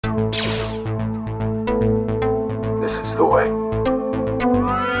is the way.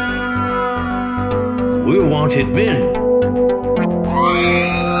 We're wanted men.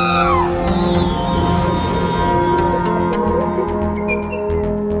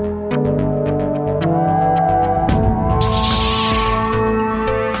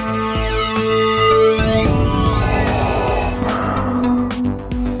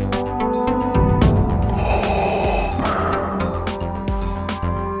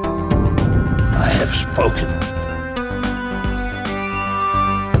 Spoken.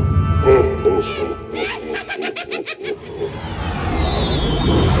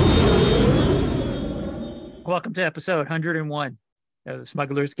 Welcome to episode 101 of the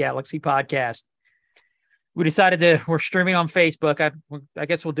Smuggler's Galaxy podcast. We decided we're streaming on Facebook. I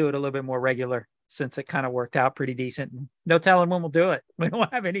guess we'll do it a little bit more regular since it kind of worked out pretty decent. No telling when we'll do it. We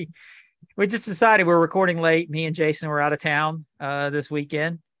don't have any. We just decided we're recording late. Me and Jason were out of town this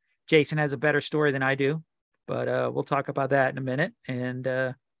weekend. Jason has a better story than I do, but we'll talk about that in a minute.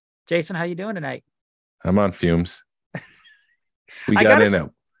 And Jason, how you doing tonight? I'm on fumes. We got in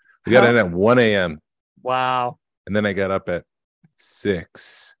at 1 a.m. Wow. And then I got up at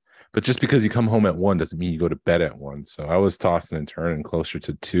 6. But just because you come home at 1 doesn't mean you go to bed at 1. So I was tossing and turning closer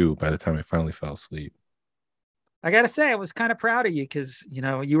to 2 by the time I finally fell asleep. I got to say, I was kind of proud of you because,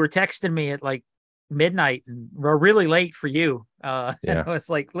 you were texting me at like midnight and we're really late for you. And I was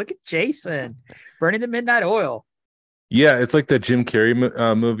like, look at Jason burning the midnight oil. Yeah, it's like that Jim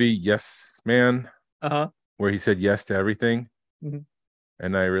Carrey movie, Yes Man, where he said yes to everything. Mm-hmm.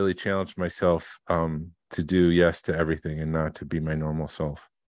 And I really challenged myself to do yes to everything and not to be my normal self.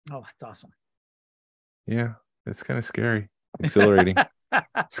 Oh, that's awesome. Yeah, it's kind of scary, exhilarating.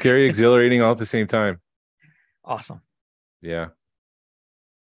 Scary, exhilarating all at the same time. Awesome. Yeah.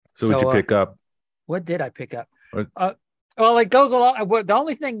 So what'd you pick up? What did I pick up? Well, it goes along. The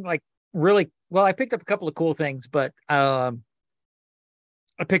only thing I picked up a couple of cool things, but I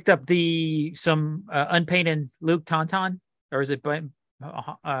picked up some unpainted Luke Tauntaun, or is it? No,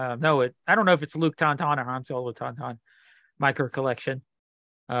 I don't know if it's Luke Tauntaun or Han Solo Tauntaun micro collection.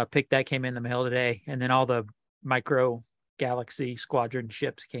 Came in the mail today, and then all the micro Galaxy Squadron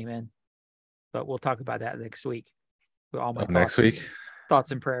ships came in. But we'll talk about that next week. All my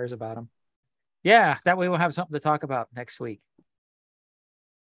thoughts and prayers about them. Yeah, that way we'll have something to talk about next week.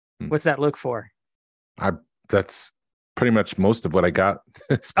 What's that look for? That's pretty much most of what I got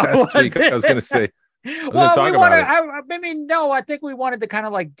this past week. I was going to say. I think we wanted to kind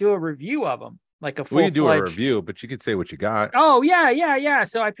of like do a review of them, like a full. We do a review, but you could say what you got. Oh yeah.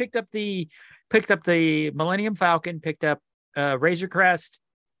 So I picked up the Millennium Falcon, picked up Razor Crest,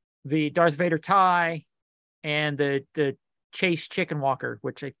 the Darth Vader tie, and the Chase Chicken Walker,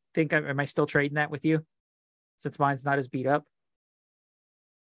 which I think am I still trading that with you, since mine's not as beat up?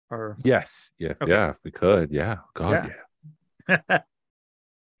 Or yes, yeah, okay. Yeah, if we could, yeah, God, yeah.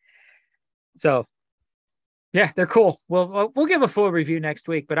 So. Yeah, they're cool. We'll give a full review next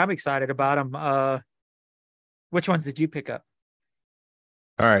week, but I'm excited about them. Which ones did you pick up?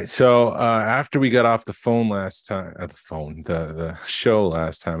 All right. So after we got off the phone last time, the show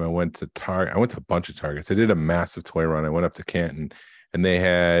last time, I went to Target. I went to a bunch of Targets. I did a massive toy run. I went up to Canton, and they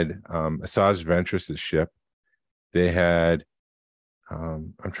had Asajj Ventress's ship. They had.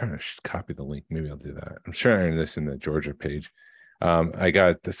 I'm trying to copy the link. Maybe I'll do that. I'm sharing this in the Georgia page. I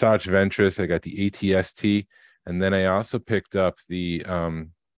got the Asajj Ventress, I got the ATST, and then I also picked up the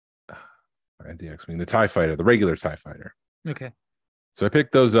X-Wing, the TIE Fighter, the regular TIE Fighter. Okay. So I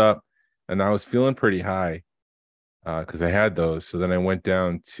picked those up, and I was feeling pretty high because I had those. So then I went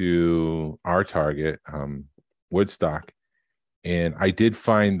down to our Target, Woodstock, and I did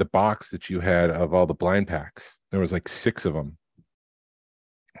find the box that you had of all the blind packs. There was like 6 of them.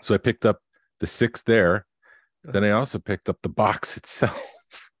 So I picked up the 6 there. Then I also picked up the box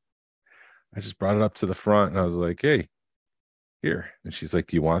itself. I just brought it up to the front and I was like, hey, here. And she's like,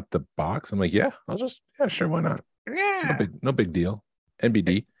 do you want the box? I'm like, yeah, sure. Why not? Yeah. No big deal.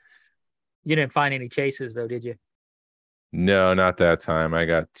 NBD. You didn't find any chases though, did you? No, not that time. I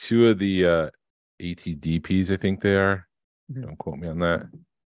got 2 of the ATDPs, I think they are. Mm-hmm. Don't quote me on that.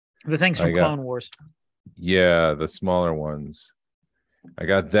 The things from Clone Wars. Yeah, the smaller ones. I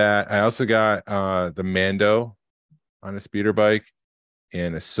got that. I also got the Mando on a speeder bike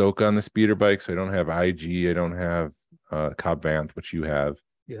and Ahsoka on the speeder bike. So I don't have IG. I don't have Cobb Vanth, which you have.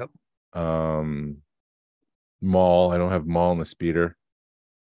 Yep. Maul. I don't have Maul on the speeder.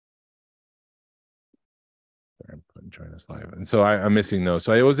 I'm trying this live. And so I'm missing those.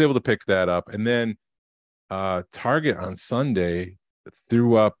 So I was able to pick that up. And then Target on Sunday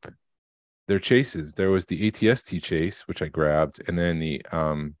threw up their chases. There was the ATST chase, which I grabbed, and then the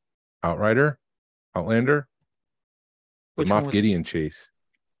Outlander. the Which one Moff was? Gideon chase.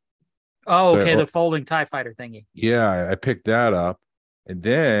 Oh, So okay, the folding TIE fighter thingy. yeah, I picked that up, and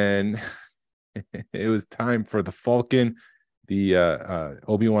then it was time for the Falcon, the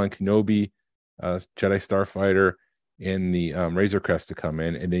Obi-Wan Kenobi, Jedi Starfighter, and the Razor Crest to come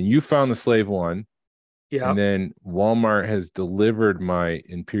in, and then you found the Slave One. Yeah. And then Walmart has delivered my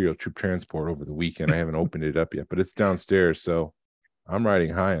Imperial Troop Transport over the weekend. I haven't opened it up yet, but it's downstairs. So I'm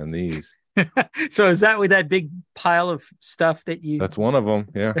riding high on these. So is that with that big pile of stuff that you? That's one of them.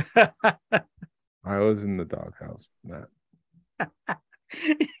 Yeah. I was in the doghouse.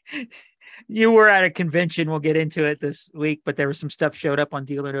 You were at a convention. We'll get into it this week, but there was some stuff showed up on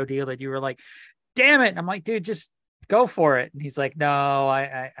Deal or No Deal that you were like, damn it. And I'm like, dude, just go for it. And he's like, no,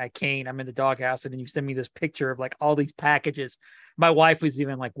 I can't. I'm in the doghouse. And then you send me this picture of like all these packages. My wife was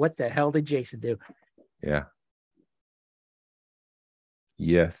even like, what the hell did Jason do? Yeah.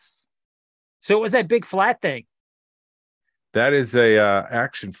 Yes. So it was that big flat thing. That is a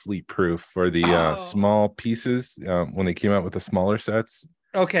action fleet proof for the small pieces when they came out with the smaller sets.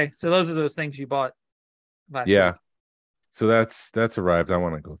 Okay. So those are those things you bought last week. So that's arrived. I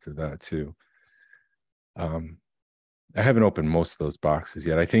want to go through that too. I haven't opened most of those boxes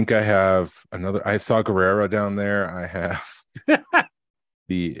yet. I think I have another. I saw Guerrero down there. I have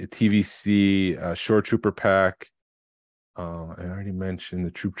the TVC Shore Trooper pack. I already mentioned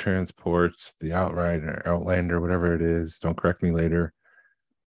the Troop Transports, the Outlander, whatever it is. Don't correct me later.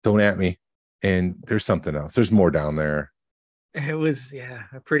 Don't at me. And there's something else. There's more down there. It was,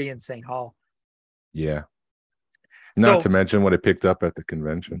 a pretty insane haul. Yeah. Not to mention what I picked up at the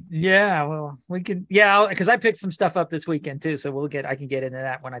convention. Yeah, well, we can, because I picked some stuff up this weekend too. So I can get into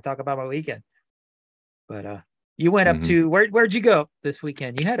that when I talk about my weekend. But you went up to where'd you go this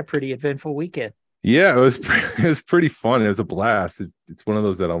weekend? You had a pretty eventful weekend. Yeah, it was pretty fun. It was a blast. It's one of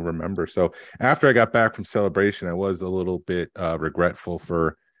those that I'll remember. So after I got back from Celebration, I was a little bit regretful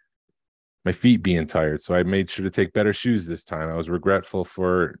for my feet being tired. So I made sure to take better shoes this time. I was regretful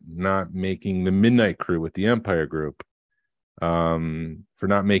for not making the midnight crew with the Empire group, for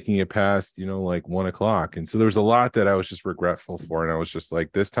not making it past, like 1 o'clock. And so there was a lot that I was just regretful for. And I was just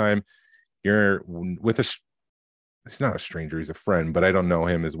like, this time you're with it's not a stranger, he's a friend, but I don't know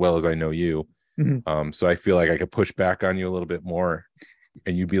him as well as I know you. Mm-hmm. So I feel like I could push back on you a little bit more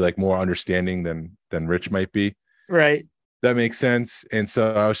and you'd be like more understanding than Rich might be. Right. That makes sense. And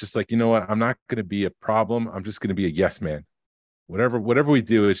so I was just like, you know what? I'm not going to be a problem. I'm just going to be a yes man. Whatever we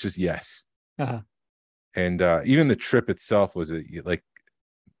do, it's just yes. Uh-huh. And even the trip itself was like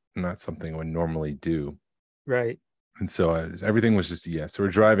not something I would normally do. Right. And so everything was just a yes. So we're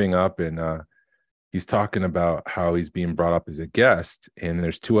driving up and he's talking about how he's being brought up as a guest. And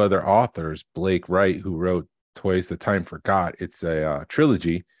there's two other authors, Blake Wright, who wrote Toys the Time Forgot. It's a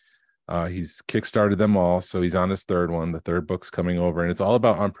trilogy. He's kickstarted them all. So he's on his third one. The third book's coming over. And it's all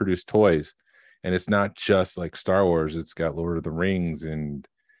about unproduced toys. And it's not just like Star Wars. It's got Lord of the Rings and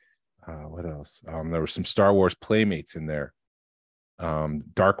what else? There were some Star Wars Playmates in there.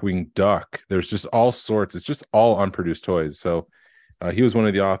 Darkwing Duck. There's just all sorts. It's just all unproduced toys. So he was one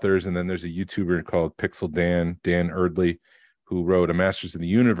of the authors. And then there's a YouTuber called Pixel Dan Erdley, who wrote a Masters of the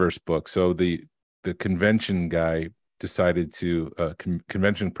Universe book. So the convention guy decided to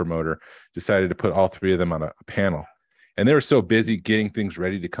convention promoter decided to put all three of them on a panel, and they were so busy getting things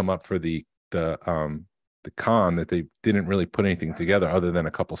ready to come up for the con that they didn't really put anything together other than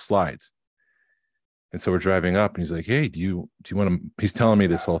a couple slides. And so we're driving up and he's like, hey, do you want to, he's telling me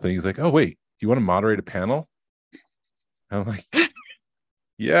this whole thing. He's like, oh wait, do you want to moderate a panel? I'm like,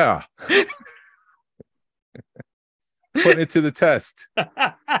 yeah. Putting it to the test.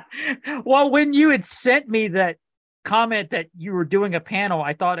 Well, when you had sent me that comment that you were doing a panel,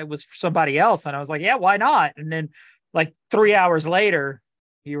 I thought it was for somebody else. And I was like, yeah, why not? And then like 3 hours later,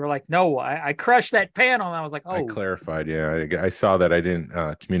 you were like, no, I crushed that panel. And I was like, oh. I clarified. Yeah, I saw that I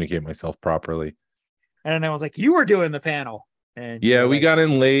didn't communicate myself properly. And then I was like, you were doing the panel. And yeah, we got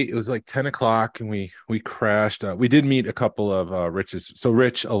in late. It was like 10 o'clock and we crashed. We did meet a couple of Rich's. So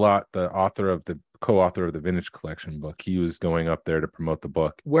Rich Alott, the co-author of the Vintage Collection book, he was going up there to promote the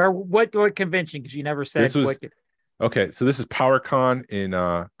book. What convention? Because you never said. This was, okay, so this is PowerCon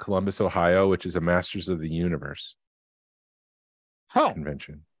in Columbus, Ohio, which is a Masters of the Universe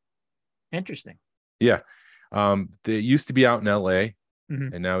convention. Interesting. Yeah. They used to be out in LA.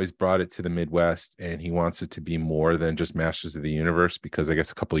 Mm-hmm. And now he's brought it to the Midwest, and he wants it to be more than just Masters of the Universe, because I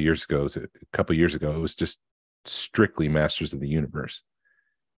guess a couple of years ago, it was just strictly Masters of the Universe.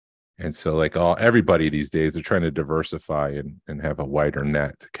 And so like everybody these days, they're trying to diversify and have a wider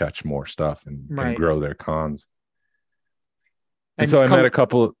net to catch more stuff and grow their cons. And so I met a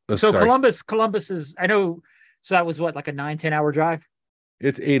couple of, Columbus is, I know So that was what, like a 9-10 hour drive?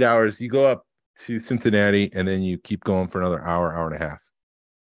 It's 8 hours. You go up to Cincinnati and then you keep going for another hour and a half.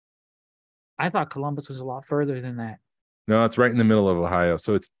 I thought Columbus was a lot further than that. No, it's right in the middle of Ohio.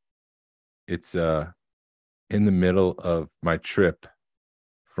 So it's in the middle of my trip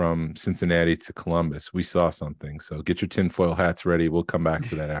from Cincinnati to Columbus. We saw something. So get your tinfoil hats ready. We'll come back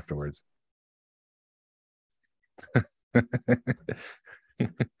to that afterwards.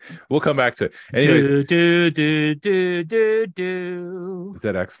 We'll come back to it. Anyways, do. Is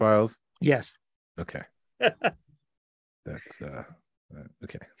that X-Files? Yes. Okay. That's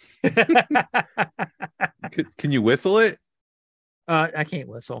okay. Can you whistle it? I can't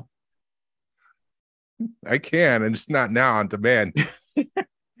whistle. I can, and just not now on demand.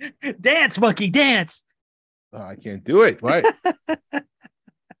 Dance, monkey, dance. Oh, I can't do it. What?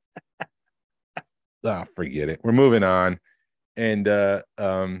 Forget it. We're moving on. And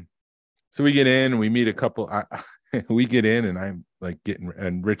so we get in, we meet a couple. We get in, and I'm like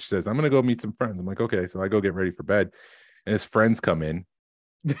and Rich says, I'm gonna go meet some friends. I'm like, okay. So I go get ready for bed, and his friends come in.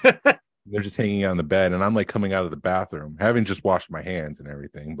 They're just hanging out on the bed, and I'm like coming out of the bathroom, having just washed my hands and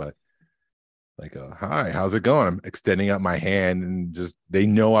everything, but like, hi, how's it going? I'm extending out my hand, and just they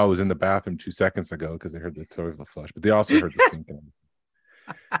know I was in the bathroom 2 seconds ago because they heard the toilet flush, but they also heard the sinking.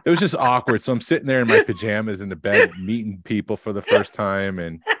 It was just awkward. So I'm sitting there in my pajamas in the bed, meeting people for the first time,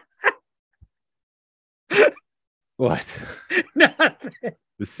 and what? Nothing.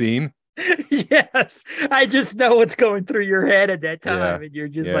 The scene? Yes, I just know what's going through your head at that time, Yeah. and you're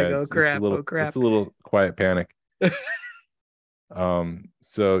just like, "Oh crap! Oh crap!" It's a little quiet panic.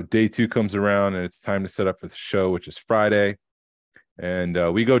 So day 2 comes around, and it's time to set up for the show, which is Friday,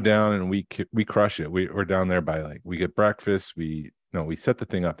 and we go down and we crush it. We're down there by we get breakfast. We set the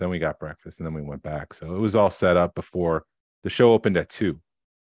thing up, then we got breakfast, and then we went back. So it was all set up before the show opened at 2.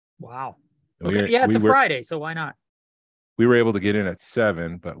 Wow. Okay. Yeah, it's a Friday, so why not? We were able to get in at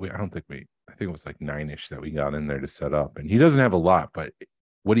 7, but I think it was like 9-ish that we got in there to set up. And he doesn't have a lot, but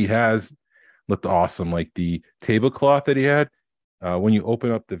what he has looked awesome. Like the tablecloth that he had, when you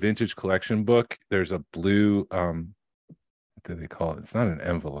open up the vintage collection book, there's a blue, what do they call it? It's not an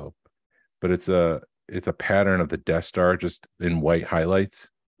envelope, but it's a pattern of the Death Star just in white highlights.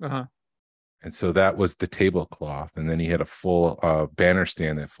 Uh-huh. And so that was the tablecloth. And then he had a full banner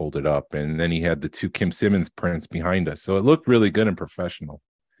stand that folded up. And then he had the 2 Kim Simmons prints behind us. So it looked really good and professional.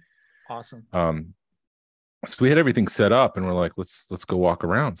 Awesome. So we had everything set up, and we're like, let's go walk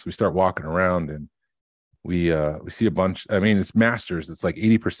around. So we start walking around, and we see a bunch. I mean, it's Masters. It's like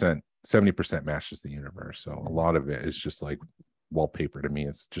 80%, 70% Masters of the Universe. So a lot of it is just like wallpaper to me.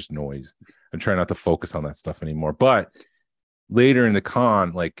 It's just noise. I'm trying not to focus on that stuff anymore. But later in the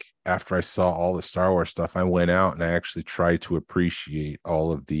con, like after I saw all the Star Wars stuff, I went out and I actually tried to appreciate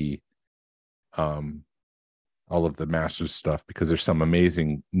all of the Masters stuff, because there's some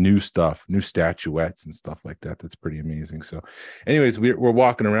amazing new stuff, new statuettes and stuff like that. That's pretty amazing. So anyways, we're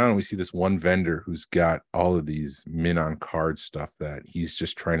walking around, and we see this one vendor who's got all of these min on card stuff that he's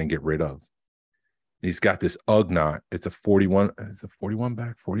just trying to get rid of. He's got this Ugnaught. It's a 41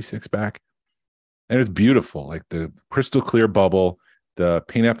 back, 46 back. And it's beautiful, like the crystal clear bubble. The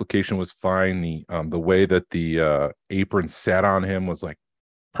paint application was fine. The way that the apron sat on him was like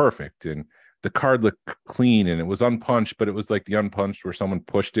perfect, and the card looked clean, and it was unpunched, but it was like the unpunched where someone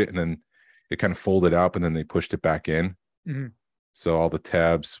pushed it and then it kind of folded out, and then they pushed it back in. Mm-hmm. So all the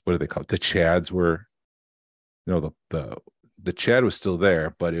tabs, what do they call it? The chads were, the chad was still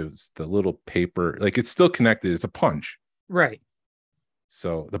there, but it was the little paper, like it's still connected. It's a punch, right?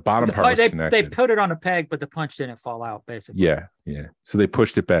 So the bottom part was connected. They put it on a peg, but the punch didn't fall out, basically. Yeah. So they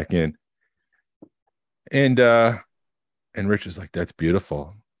pushed it back in. And Rich was like, that's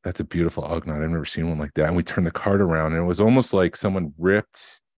beautiful. That's a beautiful Ugnaught. I've never seen one like that. And we turned the card around, and it was almost like someone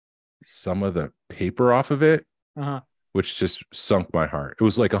ripped some of the paper off of it, which just sunk my heart. It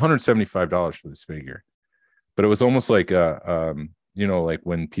was like $175 for this figure. But it was almost like like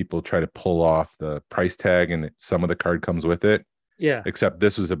when people try to pull off the price tag and some of the card comes with it. Yeah. Except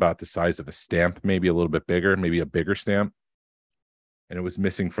this was about the size of a stamp, maybe a little bit bigger, maybe a bigger stamp. And it was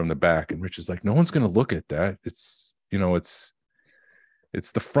missing from the back. And Rich is like, no one's going to look at that. It's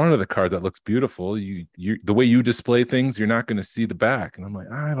the front of the card that looks beautiful. You the way you display things, you're not going to see the back. And I'm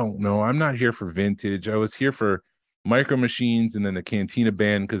like, I don't know. I'm not here for vintage. I was here for Micro Machines and then the Cantina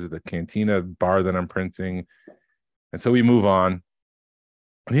band because of the Cantina bar that I'm printing. And so we move on.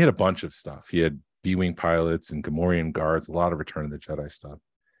 And he had a bunch of stuff. He had B-Wing pilots and Gamorrean guards, a lot of Return of the Jedi stuff.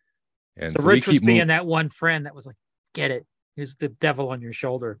 And so Rich was being that one friend that was like, get it. Here's the devil on your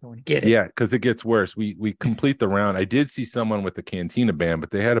shoulder. Get it. Yeah, because it gets worse. We complete the round. I did see someone with the Cantina band, but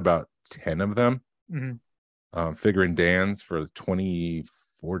they had about 10 of them. Mm-hmm. Figure and Dan's for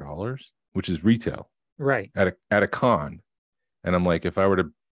 $24, which is retail Right. at a con. And I'm like, if I were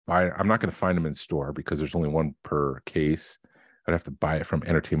to buy it, I'm not going to find them in store because there's only one per case. I'd have to buy it from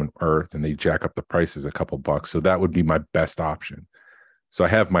Entertainment Earth, and they jack up the prices a couple bucks. So that would be my best option. So I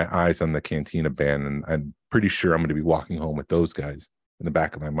have my eyes on the Cantina band, and I'm pretty sure I'm going to be walking home with those guys in the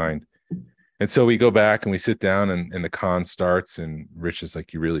back of my mind. And so we go back and we sit down, and the con starts, and Rich is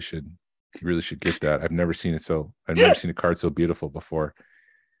like, you really should get that. I've never seen a card so beautiful before.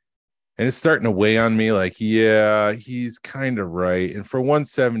 And it's starting to weigh on me, like, yeah, he's kind of right. And for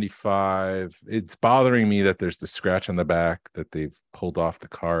 175, it's bothering me that there's the scratch on the back that they've pulled off the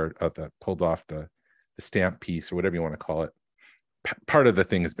card, that pulled off the stamp piece or whatever you want to call it. Part of the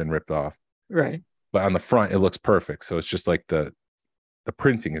thing has been ripped off. Right. But on the front, it looks perfect. So it's just like the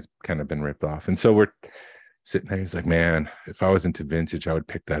printing has kind of been ripped off. And so we're sitting there. He's like, man, if I was into vintage, I would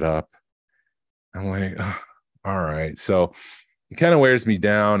pick that up. I'm like, oh, all right. So it kind of wears me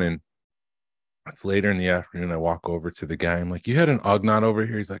down. And it's later in the afternoon. I walk over to the guy. I'm like, you had an Ugnaught over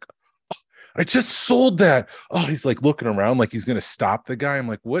here? He's like, oh, I just sold that. Oh, he's like looking around like he's going to stop the guy. I'm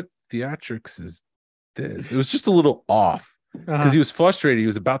like, what theatrics is this? It was just a little off because he was frustrated. He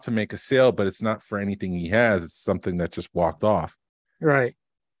was about to make a sale, but it's not for anything he has. It's something that just walked off. Right.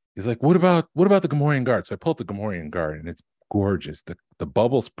 He's like, what about the Gamorrean Guard? So I pulled the Gamorrean Guard, and it's gorgeous. The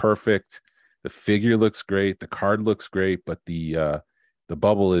bubble's perfect. The figure looks great. The card looks great, but the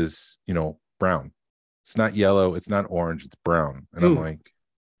bubble is, brown. It's not yellow. It's not orange. It's brown. And I'm like,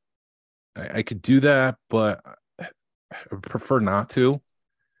 I could do that, but I prefer not to.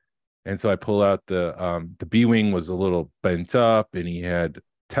 And so I pull out the B-wing was a little bent up, and he had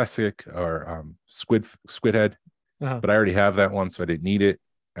Tessic or squid head, but I already have that one, so I didn't need it.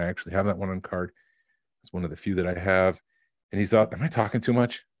 I actually have that one on card. It's one of the few that I have. And he's out. Am I talking too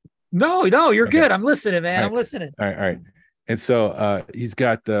much? No, you're good. I'm listening, man. I'm listening. All right. And so he's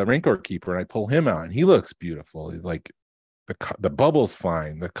got the Rancor Keeper, and I pull him out, and he looks beautiful. He's like, the bubble's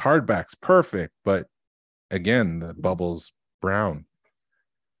fine. The card back's perfect. But again, the bubble's brown.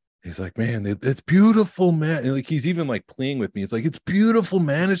 He's like, man, it's beautiful, man. And like, he's even like playing with me. It's like, it's beautiful,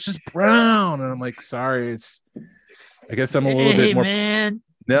 man. It's just brown. And I'm like, sorry. I guess I'm a little bit more, man.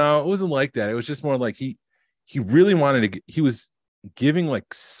 No, it wasn't like that. It was just more like he really wanted to he was giving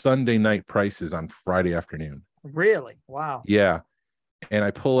like Sunday night prices on Friday afternoon. Really? Wow. Yeah. And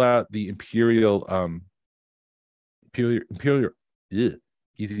I pull out the Imperial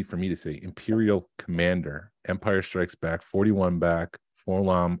easy for me to say, Imperial Commander, Empire Strikes Back, 41 back,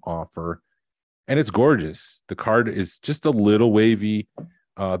 4-LOM offer, and it's gorgeous. The card is just a little wavy.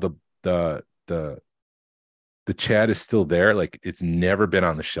 The Chad is still there. Like, it's never been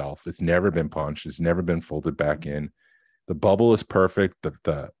on the shelf. It's never been punched. It's never been folded back in. The bubble is perfect.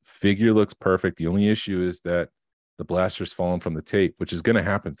 The figure looks perfect. The only issue is that the blaster's fallen from the tape, which is going to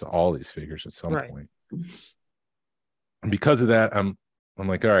happen to all these figures at some point. And because of that, I'm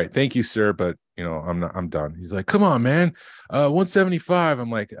like, all right, thank you, sir, but I'm done. He's like, come on, man, 175.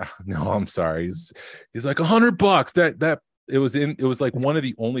 I'm like, no, I'm sorry. He's like $100. That it was like one of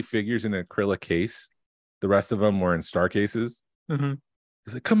the only figures in an acrylic case. The rest of them were in star cases. Mm-hmm.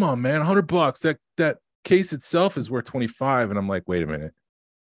 He's like, come on, man, $100. That case itself is worth 25. And I'm like, wait a minute.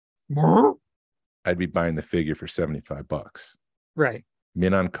 I'd be buying the figure for $75. Right.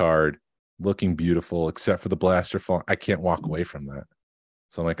 Mint on card, looking beautiful, except for the blaster fall. I can't walk away from that.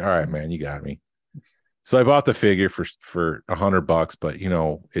 So I'm like, all right, man, you got me. So I bought the figure for $100, but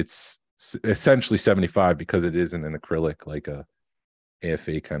it's essentially 75 because it isn't an acrylic, like a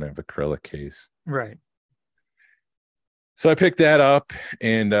AFA kind of acrylic case. Right. So I picked that up,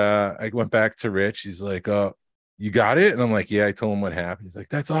 and I went back to Rich. He's like, oh, you got it? And I'm like, yeah. I told him what happened. He's like,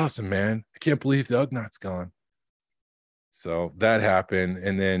 that's awesome, man. I can't believe the Ugnaught's gone. So that happened.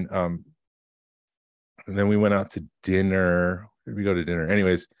 And then we went out to dinner. Where did we go to dinner?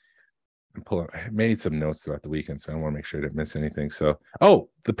 Anyways, I made some notes throughout the weekend, so I want to make sure I didn't miss anything. So,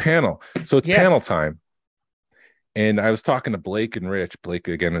 the panel. So it's panel time. And I was talking to Blake and Rich. Blake,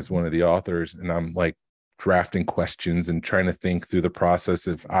 again, is one of the authors. And I'm like drafting questions and trying to think through the process.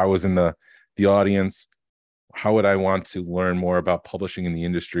 If I was in the audience, how would I want to learn more about publishing in the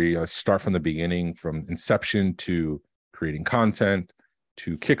industry? I start from the beginning, from inception to creating content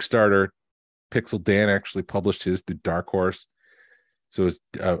to Kickstarter. Pixel Dan actually published his through Dark Horse. So it's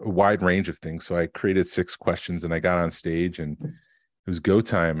a wide range of things. So I created 6 questions, and I got on stage, and it was go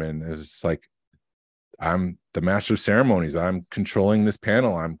time. And it was like, I'm the master of ceremonies. I'm controlling this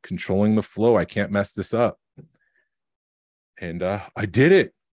panel. I'm controlling the flow. I can't mess this up. And I did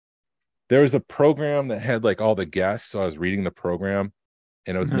it. There was a program that had like all the guests. So I was reading the program,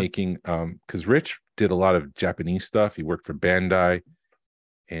 and I was making because Rich did a lot of Japanese stuff. He worked for Bandai,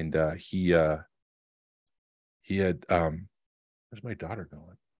 and he had where's my daughter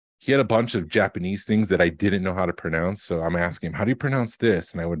going? He had a bunch of Japanese things that I didn't know how to pronounce. So I'm asking him, how do you pronounce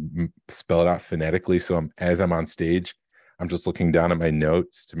this? And I would spell it out phonetically. So as I'm on stage, I'm just looking down at my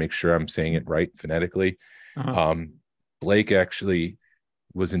notes to make sure I'm saying it right phonetically. Blake actually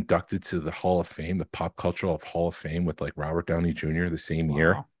was inducted to the Hall of Fame, the Pop Cultural Hall of Fame, with like Robert Downey Jr. the same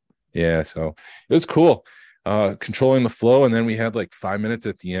year. Yeah, so it was cool. Controlling the flow, and then we had like 5 minutes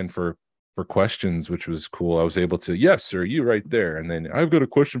at the end for questions, which was cool. I was able to, yes, sir, you right there. And then I've got a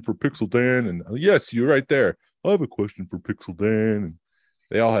question for Pixel Dan, and yes, you right there. I have a question for Pixel Dan. And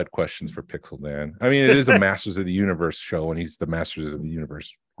they all had questions for Pixel Dan. I mean, it is a Masters of the Universe show, and he's the Masters of the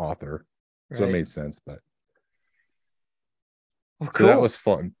Universe author. So it made sense, but cool. So that was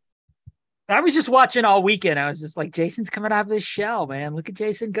fun. I was just watching all weekend. I was just like, Jason's coming out of this shell, man. Look at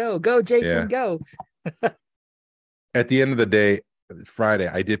Jason go. Go, Jason, go. At the end of the day, Friday,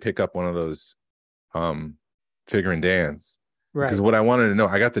 I did pick up one of those figure and dance. Right. Because what I wanted to know,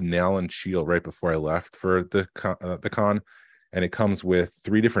 I got the nail and shield right before I left for the con, and it comes with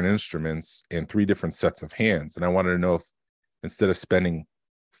 3 different instruments and 3 different sets of hands. And I wanted to know if instead of spending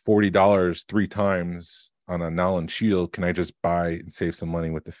 $40 3 times on a nail and shield, can I just buy and save some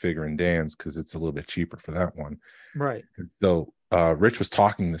money with the figure and dance, because it's a little bit cheaper for that one. Right. And so Rich was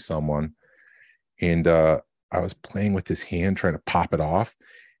talking to someone, and I was playing with his hand trying to pop it off,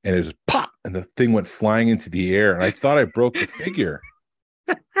 and it was pop, and the thing went flying into the air, and I thought I broke the figure.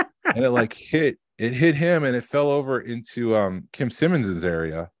 And it hit him, and it fell over into Kim Simmons's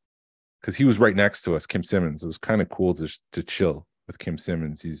area, because he was right next to us. Kim Simmons. It was kind of cool to chill with Kim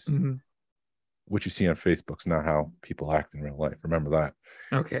Simmons. He's what you see on Facebook's not how people act in real life. Remember that.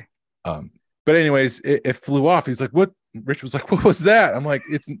 Okay. But anyways, it flew off. He's like, what? Rich was like, what was that? I'm like,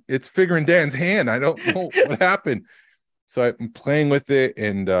 it's Figure and Dan's hand. I don't know what happened. So I'm playing with it,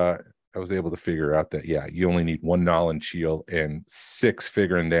 and I was able to figure out that, yeah, you only need 1 nail and shield and 6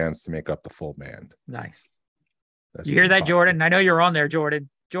 Figure and Dans to make up the full band. Nice. You hear that, Jordan? Tip. I know you're on there, Jordan.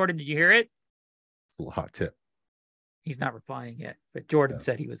 Jordan, did you hear it? It's a little hot tip. He's not replying yet, but Jordan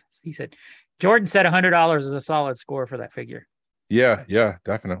said Jordan said $100 is a solid score for that figure. Yeah,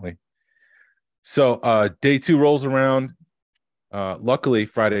 definitely. So day 2 rolls around. Luckily,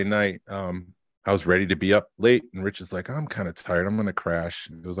 Friday night, I was ready to be up late, and Rich is like, I'm kind of tired. I'm going to crash.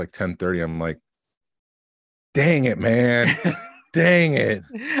 It was like 10:30. I'm like, dang it, man. Dang it.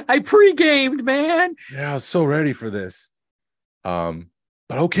 I pre-gamed, man. Yeah, I was so ready for this. But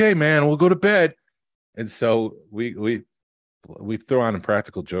okay, man, we'll go to bed. And so we throw on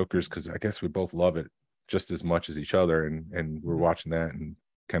Impractical Jokers, because I guess we both love it just as much as each other, and we're watching that and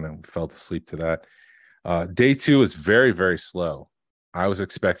kind of fell asleep to that. Day 2 is very, very slow. I was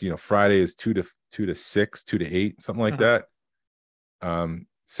expecting, Friday is 2 to 6, 2 to 8, something like that.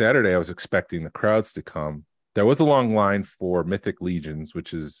 Saturday, I was expecting the crowds to come. There was a long line for Mythic Legions,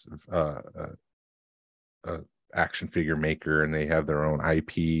 which is a action figure maker, and they have their own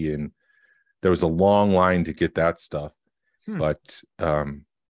IP, and there was a long line to get that stuff. But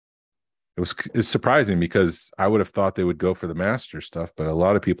it's surprising, because I would have thought they would go for the master stuff, but a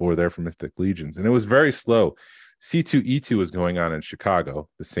lot of people were there for Mythic Legions, and it was very slow. C2E2 was going on in Chicago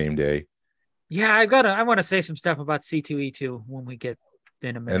the same day. Yeah, I want to say some stuff about C2E2 when we get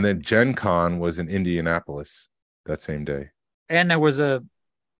in a minute. And then Gen Con was in Indianapolis that same day. And there was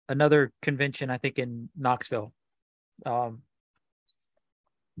another convention, I think, in Knoxville. Fanboy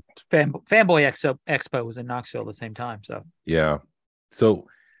Expo was in Knoxville at the same time. So yeah. So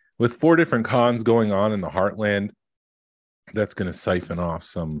with 4 different cons going on in the Heartland, that's going to siphon off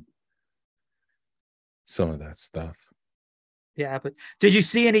some of that stuff. Yeah, but did you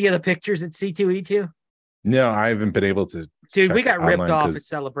see any of the pictures at C2E2? No, I haven't been able to. Dude, we got ripped off at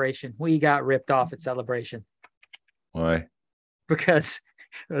Celebration. Why? Because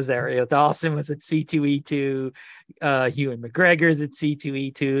Rosario Dawson was at C2E2. Ewan McGregor's at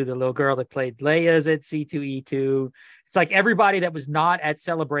C2E2. The little girl that played Leia's at C2E2. It's like everybody that was not at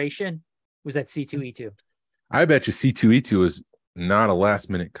Celebration was at C2E2. I bet you C2E2 was not a last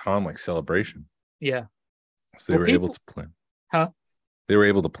minute con like Celebration. Yeah. So they were able to plan. Huh? They were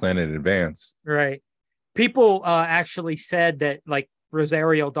able to plan in advance. Right. People actually said that, like,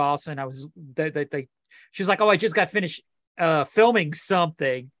 Rosario Dawson, she's like, oh, I just got finished filming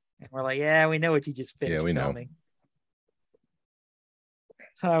something. And we're like, yeah, we know what you just finished filming. Know.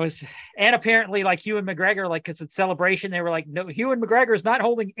 So and apparently, like, Ewan McGregor, like, because it's Celebration, they were like, no, Ewan McGregor is not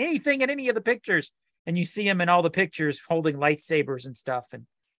holding anything in any of the pictures. And you see him in all the pictures holding lightsabers and stuff. And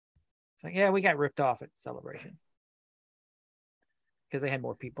it's like, yeah, we got ripped off at Celebration. because they had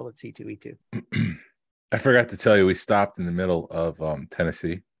more people at C2E2. I forgot to tell you, we stopped in the middle of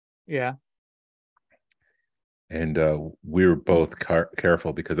Tennessee. Yeah. And we were both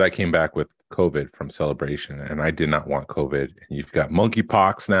careful because I came back with COVID from Celebration, and I did not want COVID. And you've got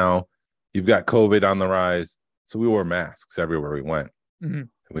monkeypox now. You've got COVID on the rise. So we wore masks everywhere we went. Mm-hmm. And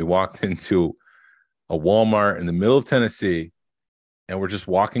we walked into a Walmart in the middle of Tennessee, and we're just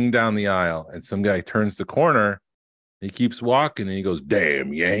walking down the aisle, and some guy turns the corner. He keeps walking, and he goes,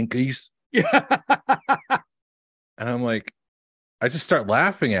 "Damn Yankees." Yeah. And I'm like, I just start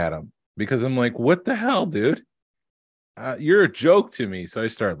laughing at him because I'm like, what the hell, dude? You're a joke to me. So I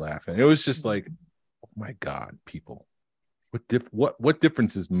start laughing. It was just like, oh my God, people. What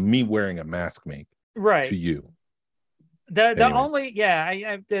difference is me wearing a mask make to you?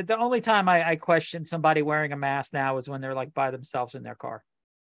 The only time I question somebody wearing a mask now is when they're like by themselves in their car.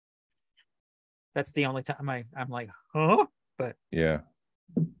 That's the only time I'm like, huh? But yeah.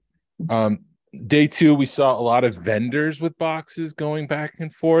 Day 2, we saw a lot of vendors with boxes going back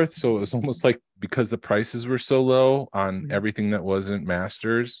and forth. So it was almost like, because the prices were so low on everything that wasn't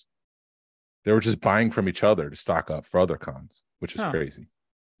Masters, they were just buying from each other to stock up for other cons, which is crazy.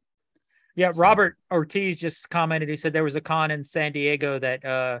 Yeah, so. Robert Ortiz just commented. He said there was a con in San Diego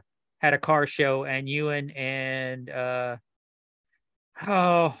that had a car show, and Ewan and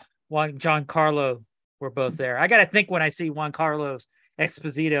John Carlo were both there. I got to think when I see Juan Carlos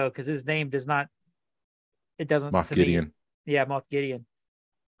Exposito, because his name doesn't Moff Gideon. Yeah, Moff Gideon.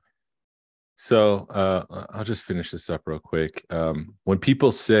 So I'll just finish this up real quick. When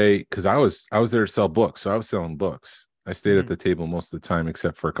people say, because I was there to sell books, so I was selling books. I stayed at the table most of the time,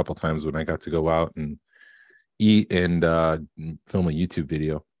 except for a couple times when I got to go out and eat and film a YouTube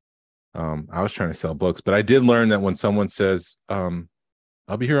video. I was trying to sell books, but I did learn that when someone says, "I'll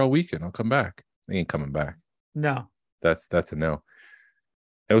be here all weekend, I'll come back," they ain't coming back. No, that's a no.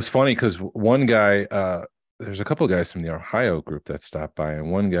 It was funny because one guy, there's a couple of guys from the Ohio group that stopped by,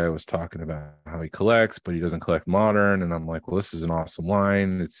 and one guy was talking about how he collects, but he doesn't collect modern. And I'm like, well, this is an awesome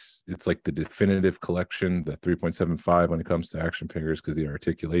line. It's like the definitive collection, the 3.75 when it comes to action figures, because the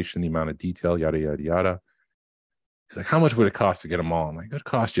articulation, the amount of detail, yada, yada, yada. He's like, how much would it cost to get them all? I'm like, it'd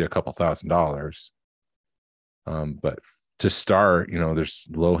cost you a couple $1,000s. But to start, there's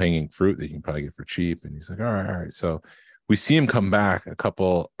low hanging fruit that you can probably get for cheap. And he's like, all right. So we see him come back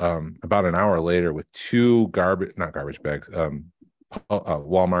about an hour later with 2 not garbage bags,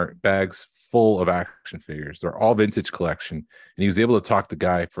 Walmart bags full of action figures. They're all vintage collection. And he was able to talk the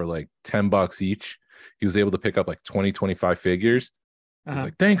guy for like $10 each. He was able to pick up like 20, 25 figures. He's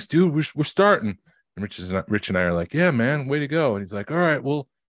like, thanks, dude. We're starting. And Rich and I are like, yeah, man, way to go. And he's like, all right, we'll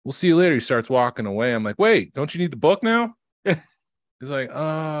see you later. He starts walking away. I'm like, wait, don't you need the book now? He's like,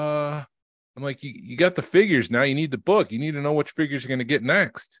 I'm like, you got the figures now. You need the book. You need to know which figures you're going to get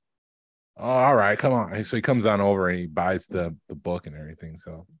next. Oh, all right, come on. So he comes on over and he buys the book and everything.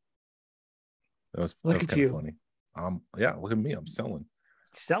 So that was kind of funny. Yeah, look at me. I'm selling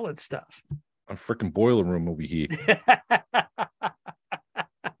stuff. I'm freaking boiler room movie heat.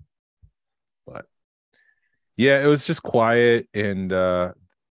 But yeah, it was just quiet and it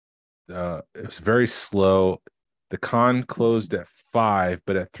was very slow. The con closed at 5,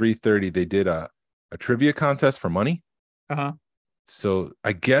 but at 3:30 they did a trivia contest for money. So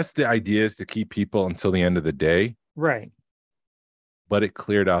I guess the idea is to keep people until the end of the day. Right. But it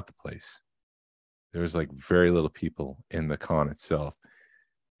cleared out the place. There was like very little people in the con itself.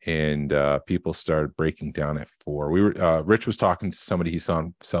 And people started breaking down at 4. Rich was talking to somebody he saw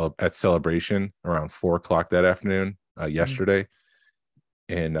at Celebration around 4:00 that afternoon yesterday.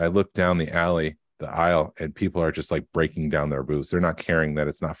 And I looked down the aisle, and people are just like breaking down their booths. They're not caring that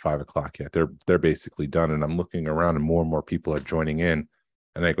it's not 5:00 yet. They're basically done. And I'm looking around, and more people are joining in.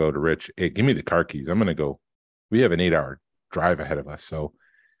 And I go to Rich, hey, give me the car keys. I'm gonna go. We have an 8-hour drive ahead of us, so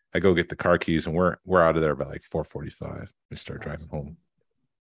I go get the car keys, and we're out of there by like 4:45. We start driving home.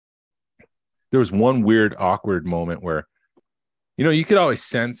 There was one weird, awkward moment where, you could always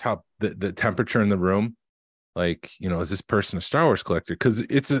sense how the temperature in the room. Like, is this person a Star Wars collector? Because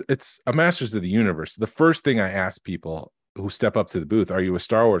it's a Masters of the Universe. The first thing I ask people who step up to the booth, are you a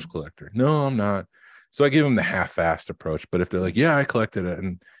Star Wars collector? No, I'm not. So I give them the half-assed approach. But if they're like, yeah, I collected it,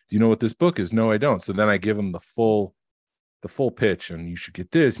 and do you know what this book is? No, I don't. So then I give them the full pitch, and you should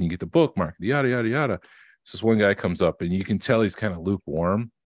get this, and you get the bookmark, yada, yada, yada. So this one guy comes up, and you can tell he's kind of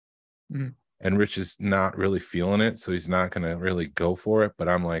lukewarm. And Rich is not really feeling it, so he's not going to really go for it. But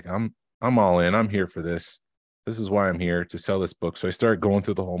I'm like, I'm all in. I'm here for this. This is why I'm here, to sell this book. So I start going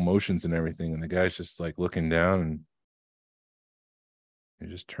through the whole motions and everything, and the guy's just like looking down, and he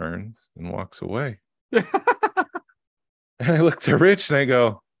just turns and walks away. And I looked at Rich and I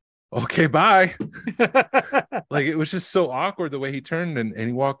go, okay, bye. Like, it was just so awkward the way he turned and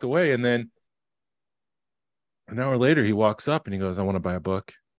he walked away. And then an hour later, he walks up and he goes, I want to buy a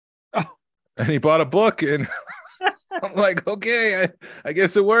book. Oh. And he bought a book. And I'm like, okay, I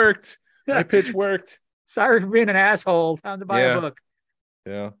guess it worked. My pitch worked. Sorry for being an asshole. Time to buy a book.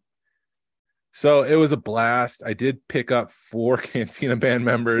 Yeah. So it was a blast. I did pick up 4 Cantina band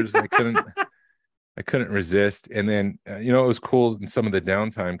members. I couldn't resist. And then, it was cool in some of the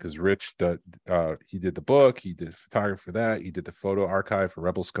downtime because Rich, he did the book, he did photography for that, he did the photo archive for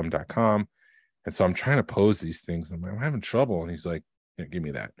rebelscum.com. And so I'm trying to pose these things. I'm having trouble. And he's like, give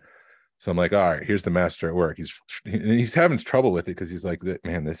me that. So I'm like, all right, here's the master at work. He's having trouble with it because he's like,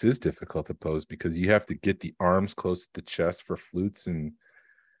 man, this is difficult to pose because you have to get the arms close to the chest for flutes and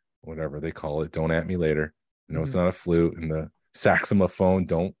whatever they call it. Don't at me later. No, it's not a flute. And the saxophone,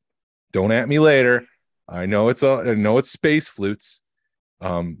 don't at me later. I know it's space flutes.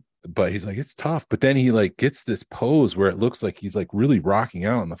 But he's like, it's tough. But then he like gets this pose where it looks like he's like really rocking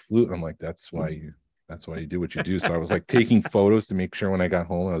out on the flute. And I'm like, that's why you do what you do. So I was like taking photos to make sure when I got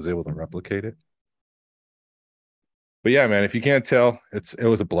home I was able to replicate it. But yeah, man, if you can't tell, it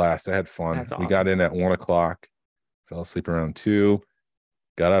was a blast. I had fun. That's awesome. We got in at 1:00, fell asleep around 2,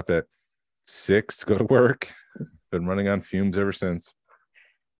 got up at 6 to go to work. Been running on fumes ever since.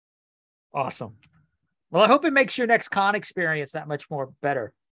 Awesome. Well, I hope it makes your next con experience that much more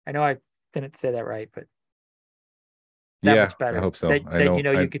better. I know I didn't say that right, but that much better. I hope so.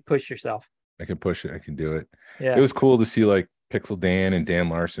 You could push yourself. I can push it. I can do it. Yeah. It was cool to see like Pixel Dan and Dan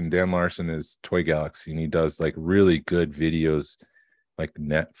Larson. Dan Larson is Toy Galaxy, and he does like really good videos, like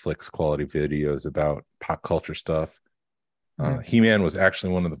Netflix quality videos about pop culture stuff. He-Man was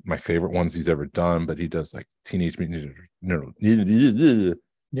actually one of my favorite ones he's ever done, but he does like Teenage Mutant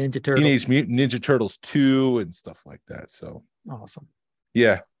Ninja Turtles 2 and stuff like that. So awesome.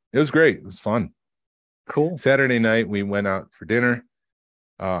 Yeah, it was great. It was fun. Cool. Saturday night we went out for dinner.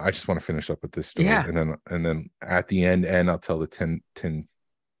 I just want to finish up with this story, yeah. and then at the end I'll tell the tin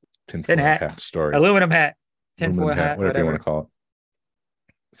hat story. Aluminum hat, tinfoil hat, whatever you want to call it.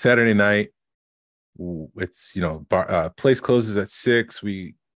 Saturday night, it's place closes at 6.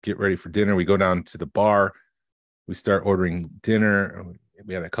 We get ready for dinner. We go down to the bar. We start ordering dinner.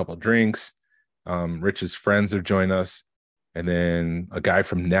 We had a couple of drinks. Rich's friends have joined us, and then a guy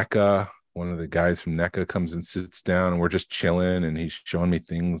from NECA. One of the guys from NECA comes and sits down, and we're just chilling, and he's showing me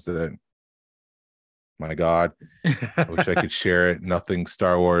things that, my God, I wish I could share it. Nothing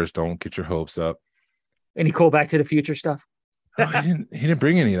Star Wars. Don't get your hopes up. Any cool Back to the Future stuff? No, he didn't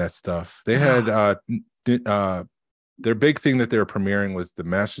bring any of that stuff. They had their big thing that they were premiering was the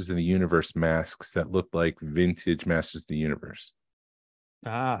Masters of the Universe masks that looked like vintage Masters of the Universe.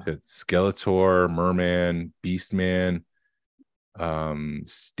 Skeletor, Merman, Beastman,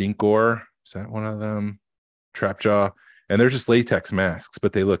 Stinkor, is that one of them? Trapjaw. And they're just latex masks,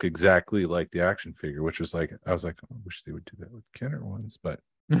 but they look exactly like the action figure, which was like, I was like, I wish they would do that with Kenner ones, but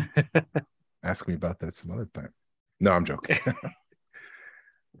ask me about that some other time. No, I'm joking.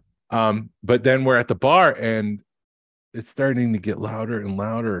 But then we're at the bar and it's starting to get louder and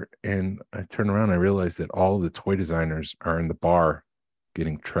louder. And I turn around, I realize that all the toy designers are in the bar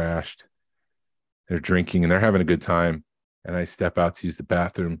getting trashed. They're drinking and they're having a good time. And I step out to use the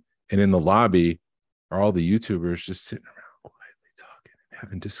bathroom. And in the lobby are all the YouTubers just sitting around quietly talking and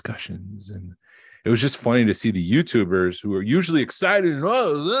having discussions. And it was just funny to see the YouTubers who are usually excited and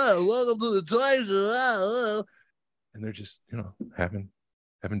welcome to the toys. And they're just, having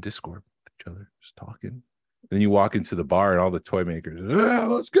discord with each other, just talking. And then you walk into the bar and all the toy makers,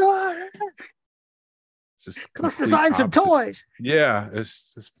 let's go. Let's design some toys. Yeah,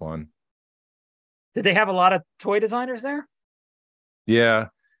 it's fun. Did they have a lot of toy designers there? Yeah.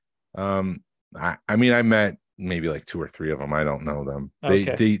 I mean, I met maybe like 2 or 3 of them. I don't know them.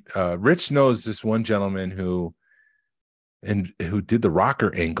 Okay. Rich knows this one gentleman who did the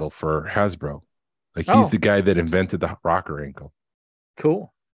rocker ankle for Hasbro. Like he's the guy that invented the rocker ankle.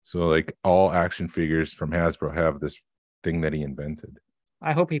 Cool. So like all action figures from Hasbro have this thing that he invented.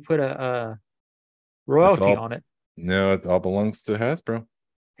 I hope he put a royalty on it. No, it all belongs to Hasbro.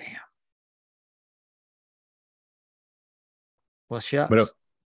 Damn. Well, shucks. But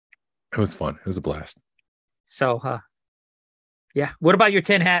it was fun. It was a blast. So, yeah. What about your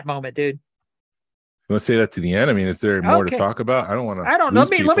tin hat moment, dude? You want to say that to the end? I mean, is there more to talk about? I don't want to. I don't know.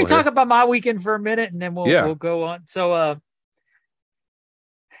 Let me talk about my weekend for a minute, and then we'll go on. So,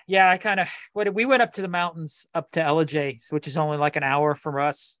 yeah, we went up to the mountains, up to LJ, which is only like an hour from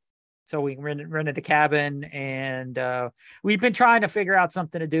us. So we rented a cabin, and we've been trying to figure out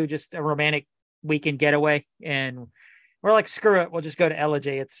something to do, just a romantic weekend getaway. And We're like, screw it. We'll just go to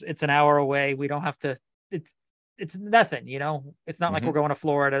LJ. It's an hour away. We don't have to, it's nothing, it's not like we're going to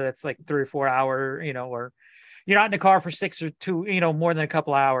Florida. That's like 3 or 4 hour, or you're not in the car for 6 or 2, more than a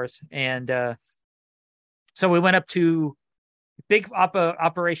couple hours. And, so we went up to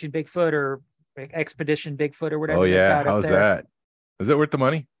Operation Bigfoot or Expedition Bigfoot or whatever. Oh yeah. Got up How's there. that? Is it worth the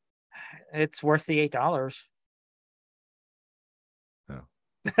money? It's worth the $8. No.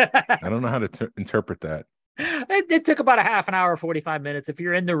 I don't know how to interpret that. It took about a half an hour, 45 minutes. If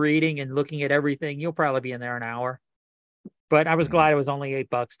you're into reading and looking at everything, you'll probably be in there an hour. But I was glad it was only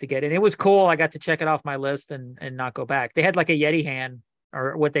 $8 to get in. It was cool. I got to check it off my list and not go back. They had like a Yeti hand,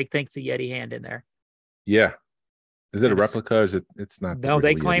 or what they think's a Yeti hand, in there. Yeah. Is it a replica? Or is it's not? No,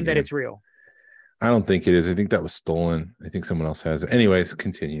 they claim that it's real. I don't think it is. I think that was stolen. I think someone else has it. Anyways,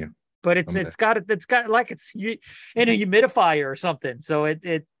 continue. But it's got like it's in a humidifier or something. So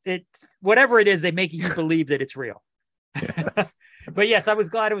it whatever it is, they make you believe that it's real. Yes. But yes, I was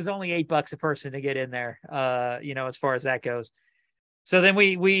glad it was only $8 a person to get in there. As far as that goes. So then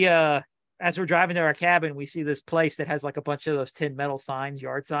we as we're driving to our cabin, we see this place that has like a bunch of those tin metal signs,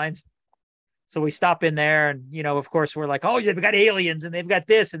 yard signs. So we stop in there and, of course we're like, oh, they've got aliens and they've got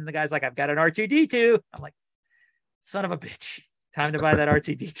this. And the guy's like, I've got an R2D2. I'm like, son of a bitch, time to buy that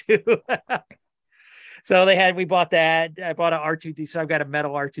R2D2. So we bought that. I bought an R2D2. So I've got a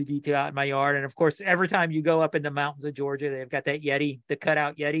metal R2D2 out in my yard. And of course, every time you go up in the mountains of Georgia, they've got that Yeti, the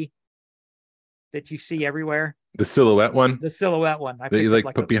cutout Yeti that you see everywhere. The silhouette one? The silhouette one. That you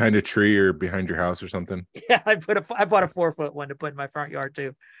put behind a tree or behind your house or something? Yeah, I bought a 4-foot one to put in my front yard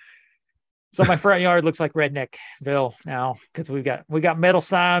too. So my front yard looks like Redneckville now because we got metal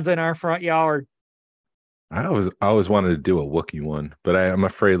signs in our front yard. I always wanted to do a Wookiee one, but I'm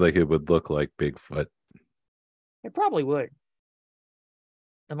afraid like it would look like Bigfoot. It probably would,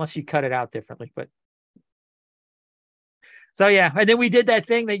 unless you cut it out differently. But so yeah, and then we did that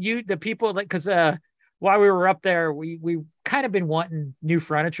thing that the people that because while we were up there, we kind of been wanting new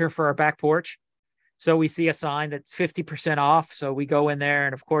furniture for our back porch. So we see a sign that's 50% off. So we go in there.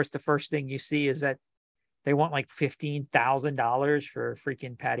 And of course, the first thing you see is that they want like $15,000 for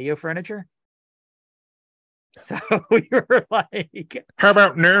freaking patio furniture. So we were like, how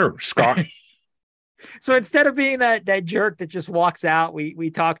about no, Scott? So instead of being that jerk that just walks out, we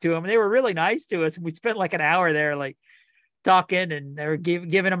talked to them. And they were really nice to us. We spent like an hour there, like talking, and they were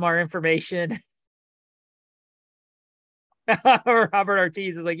giving them our information. Robert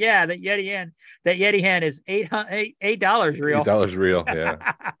Ortiz is like, yeah, that Yeti hand is $8 real. $8 real,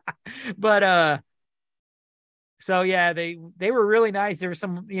 yeah. But so yeah, they were really nice. There were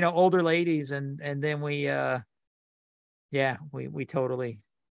some older ladies, and then we totally,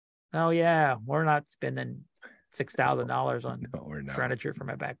 oh yeah, we're not spending $6,000 on furniture for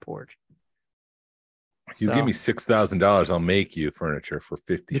my back porch. You give me $6,000, I'll make you furniture for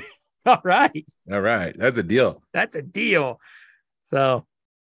 $50,000. All right. That's a deal. So,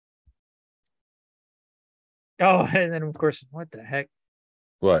 oh, and then of course, what the heck?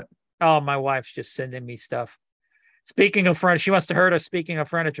 What? Oh, my wife's just sending me stuff. Speaking of furniture, she wants to hurt us. Speaking of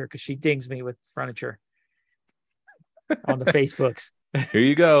furniture, because she dings me with furniture on the Facebooks. Here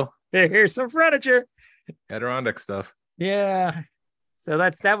you go. Here's some furniture. Adirondack stuff. Yeah. So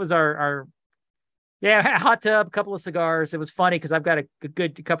that was our hot tub, a couple of cigars. It was funny because I've got a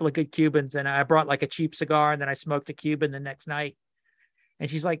couple of good Cubans, and I brought like a cheap cigar, and then I smoked a Cuban the next night. And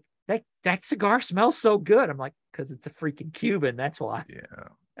she's like, that cigar smells so good. I'm like, because it's a freaking Cuban. That's why.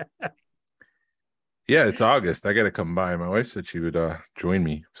 Yeah. Yeah, it's August. I got to come by. My wife said she would join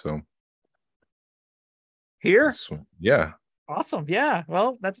me. So here? Yeah. Awesome. Yeah.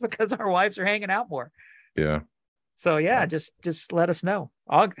 Well, that's because our wives are hanging out more. Yeah. So yeah, just let us know.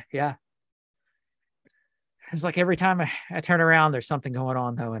 Yeah. It's like every time I turn around, there's something going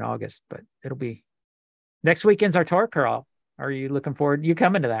on though in August, but it'll be next weekend's our tour crawl. Are you looking forward? You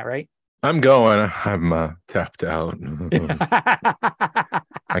coming to that, right? I'm going. I'm tapped out.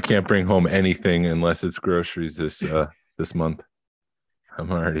 I can't bring home anything unless it's groceries this month.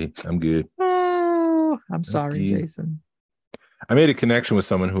 I'm good. Oh, I'm sorry, Jason. I made a connection with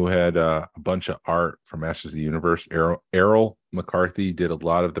someone who had a bunch of art for Masters of the Universe. Errol McCarthy did a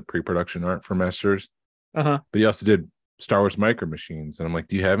lot of the pre-production art for Masters. Uh-huh. But he also did Star Wars Micro Machines. And I'm like,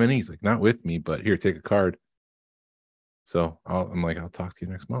 do you have any? He's like, not with me, but here, take a card. So I'm like, I'll talk to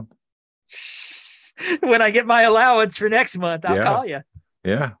you next month. When I get my allowance for next month, I'll call you.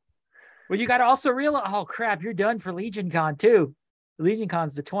 Yeah. Well, you got to also realize, oh crap, you're done for Legion Con too. Legion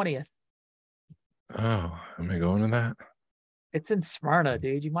Con's the 20th. Oh, am I going to that? It's in Smyrna,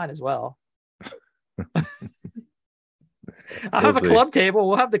 dude. You might as well. I'll have a club table.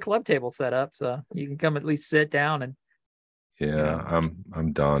 We'll have the club table set up so you can come at least sit down and Yeah,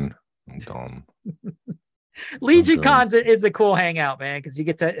 I'm done. I'm done. Legion Cons is a cool hangout, man, because you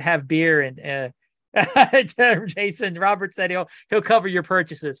get to have beer and Jason Robert said he'll cover your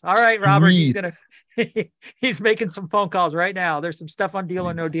purchases. All right, Robert, he's making some phone calls right now. There's some stuff on Deal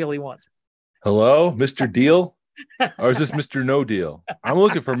or No Deal he wants. Hello, Mr. Deal, or is this Mr. No Deal? I'm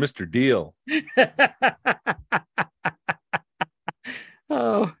looking for Mr. Deal.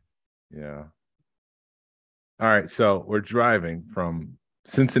 Oh, yeah. All right, so we're driving from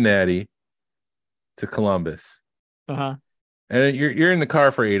Cincinnati to Columbus. Uh-huh. And you're in the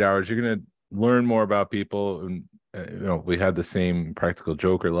car for 8 hours. You're gonna learn more about people, and we had the same Practical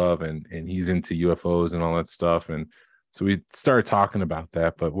Joker love, and he's into UFOs and all that stuff, and so we started talking about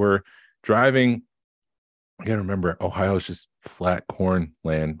that. But we're driving. I gotta remember, Ohio's just flat corn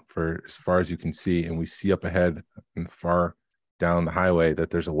land for as far as you can see, and we see up ahead and far down the highway that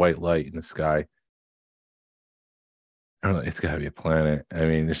there's a white light in the sky. I don't know, it's got to be a planet. I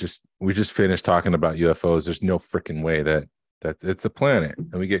mean, we just finished talking about UFOs. There's no freaking way that it's a planet.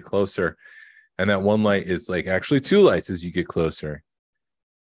 And we get closer, and that one light is like actually two lights as you get closer.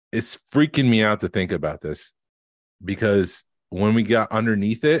 It's freaking me out to think about this, because when we got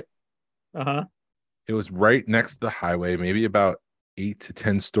underneath it, it was right next to the highway, maybe about 8 to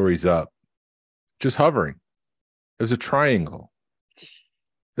 10 stories up, just hovering. It was a triangle.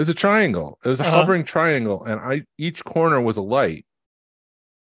 It was a hovering triangle, and each corner was a light.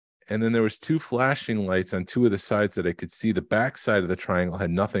 And then there was two flashing lights on two of the sides that I could see. The back side of the triangle had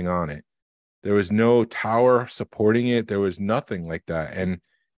nothing on it. There was no tower supporting it. There was nothing like that. And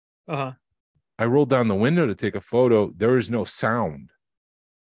I rolled down the window to take a photo. There was no sound.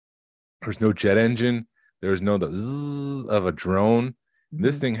 There was no jet engine. There was no the zzz of a drone. Mm-hmm.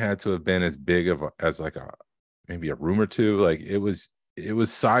 This thing had to have been as big as like maybe a room or two. Like it was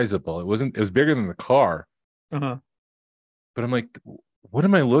sizable. It was bigger than the car. But I'm like, what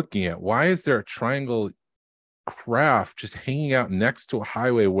am I looking at? Why is there a triangle craft just hanging out next to a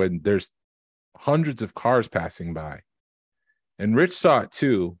highway when there's hundreds of cars passing by? And Rich saw it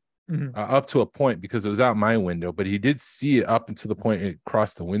too, up to a point, because it was out my window, but he did see it up until the point it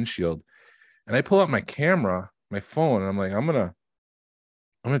crossed the windshield. And I pull out my camera, my phone, and I'm like, I'm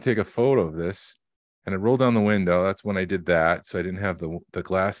gonna take a photo of this. And I rolled down the window. That's when I did that, so I didn't have the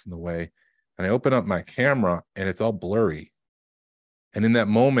glass in the way. And I open up my camera, and it's all blurry. And in that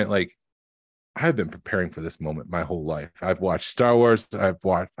moment, like, I've been preparing for this moment my whole life. I've watched Star Wars.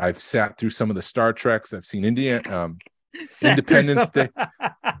 I've sat through some of the Star Treks. I've seen Independence Day.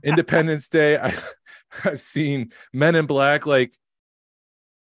 Independence Day. I've seen Men in Black. Like,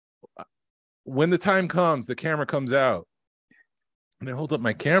 when the time comes, the camera comes out, and I hold up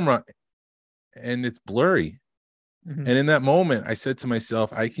my camera, and it's blurry. And in that moment, I said to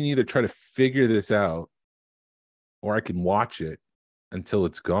myself, I can either try to figure this out, or I can watch it until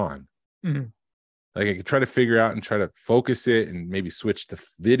it's gone. Like, I could try to figure out and try to focus it, and maybe switch to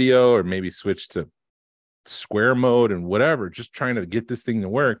video, or maybe switch to square mode and whatever, just trying to get this thing to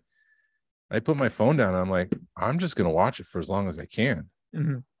work. I put my phone down, and I'm like, I'm just going to watch it for as long as I can.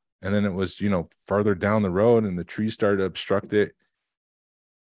 And then it was, further down the road, and the trees started to obstruct it.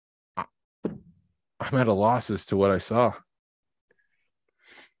 I'm at a loss as to what I saw.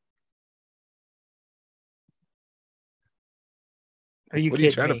 Are you what kidding are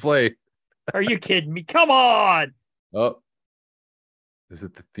you trying me? to play? Are you kidding me? Come on. Oh, is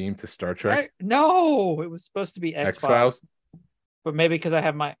it the theme to Star Trek? No, it was supposed to be X-Files. But maybe because I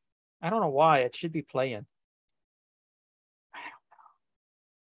have I don't know why it should be playing. I don't know.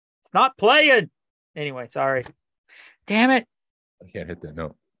 It's not playing. Anyway, sorry. Damn it. I can't hit that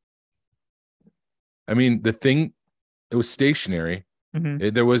note. I mean, the thing, it was stationary.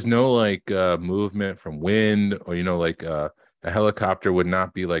 There was no like movement from wind, or like a helicopter would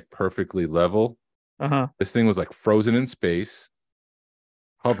not be like perfectly level. This thing was like frozen in space,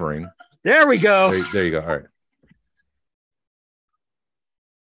 hovering. There we go. There you go. All right.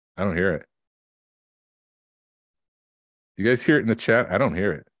 I don't hear it. You guys hear it in the chat? I don't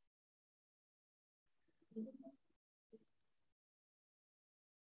hear it.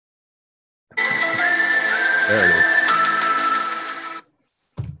 There it is.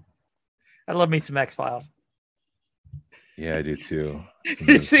 I love me some X-Files. Yeah, I do too.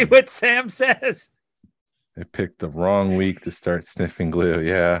 You see what Sam says? I picked the wrong week to start sniffing glue.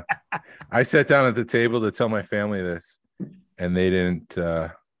 Yeah. I sat down at the table to tell my family this, and they didn't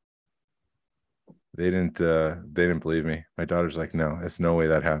believe me. My daughter's like, no, there's no way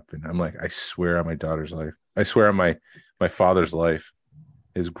that happened. I'm like, I swear on my daughter's life. I swear on my father's life,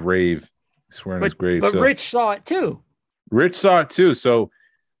 his grave. I swear on his grave. But Rich saw it too. Rich saw it too. So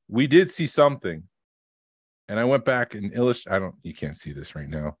we did see something. And I went back and you can't see this right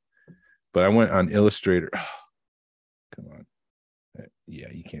now, but I went on Illustrator. Oh, come on. Yeah,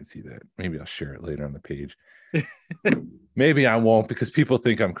 you can't see that. Maybe I'll share it later on the page. Maybe I won't because people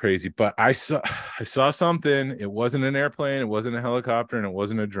think I'm crazy, but I saw something. It wasn't an airplane, it wasn't a helicopter, and it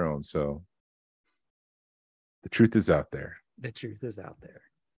wasn't a drone. So the truth is out there. The truth is out there.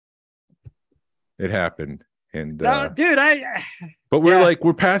 It happened. And dude, but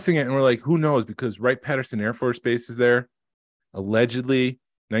we're passing it and we're like, who knows? Because Wright-Patterson Air Force Base is there. Allegedly,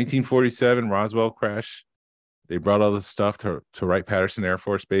 1947 Roswell crash. They brought all the stuff to Wright-Patterson Air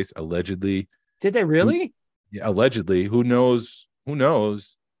Force Base. Allegedly. Did they really? Yeah, allegedly. Who knows? Who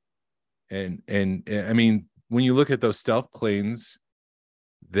knows? And I mean, when you look at those stealth planes,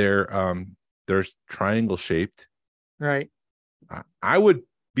 they're triangle shaped. Right. I would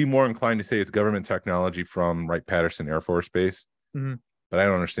be more inclined to say it's government technology from Wright-Patterson Air Force Base. Mm-hmm. But I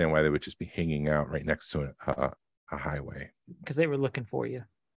don't understand why they would just be hanging out right next to a highway. Because they were looking for you.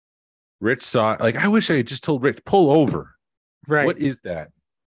 Rich saw it. Like, I wish I had just told Rich, pull over. Right. What is that?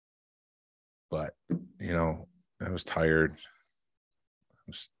 But, I was tired. I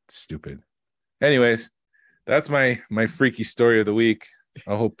was stupid. Anyways, that's my freaky story of the week.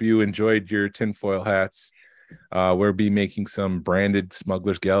 I hope you enjoyed your tinfoil hats. We'll be making some branded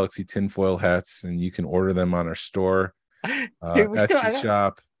Smuggler's Galaxy tinfoil hats, and you can order them on our store. Dude, Etsy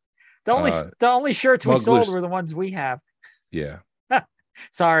shop. The only shirts we sold were the ones we have. Yeah.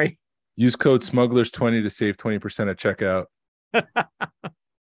 Sorry. Use code Smugglers20 to save 20% at checkout.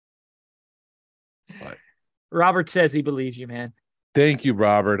 But Robert says he believes you, man. Thank you,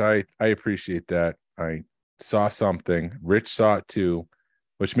 Robert. I appreciate that. I saw something. Rich saw it too,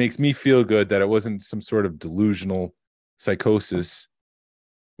 which makes me feel good that it wasn't some sort of delusional psychosis.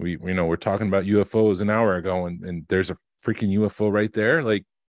 We're talking about UFOs an hour ago, and there's a freaking UFO right there. Like,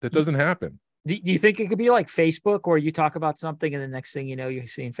 that doesn't happen. Do you think it could be like Facebook, where you talk about something and the next thing you know, you're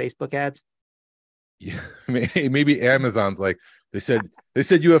seeing Facebook ads? Yeah, maybe Amazon's like, they said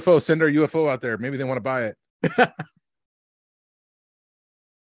UFO, send our UFO out there. Maybe they want to buy it.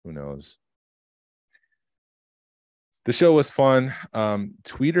 Who knows? The show was fun.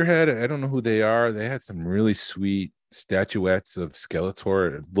 Tweeterhead, I don't know who they are. They had some really sweet statuettes of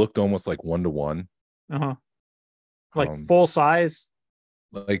Skeletor. It looked almost like 1-to-1. Uh-huh. Like full size?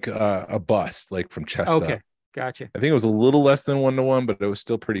 Like a bust, like from chest okay. up. Gotcha. I think it was a little less than 1-to-1, but it was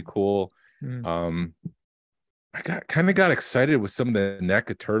still pretty cool. Mm. I got excited with some of the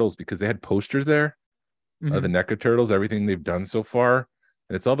NECA turtles because they had posters there of the NECA turtles, everything they've done so far.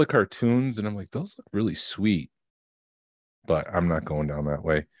 And it's all the cartoons, and I'm like, those look really sweet. But I'm not going down that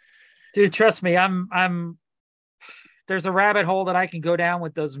way. Dude, trust me, I'm there's a rabbit hole that I can go down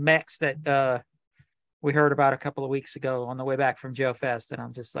with those mechs that we heard about a couple of weeks ago on the way back from Joe Fest. And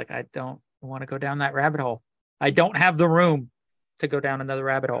I'm just like, I don't want to go down that rabbit hole. I don't have the room to go down another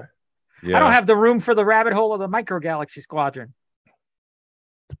rabbit hole. Yeah. I don't have the room for the rabbit hole of the Micro Galaxy Squadron.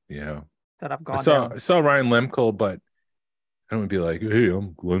 Yeah. That I've gone down. I saw Ryan Lemko, but I don't be like, hey,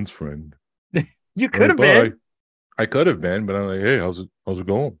 I'm Glenn's friend. You could have been. I could have been, but I'm like, hey, how's it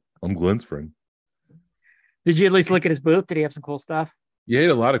going? I'm Glenn's friend. Did you at least look at his booth? Did he have some cool stuff? Yeah, he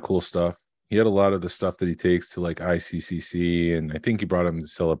had a lot of cool stuff. He had a lot of the stuff that he takes to like ICCC, and I think he brought him to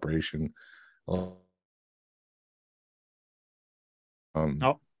Celebration.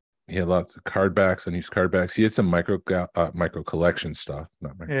 He had lots of card backs, unused card backs. He had some micro collection stuff.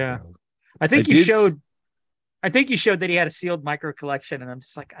 Not micro. Yeah, I think you showed that he had a sealed micro collection, and I'm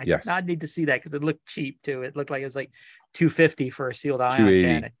just like, I did not need to see that because it looked cheap too. It looked like it was like $250 for a sealed ion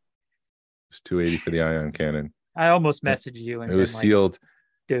cannon. It was $280 for the ion cannon. I almost messaged you, and it was sealed,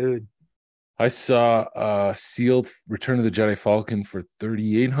 dude. I saw sealed Return of the Jedi Falcon for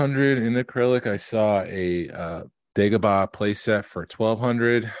 $3,800 in acrylic. I saw a Dagobah playset for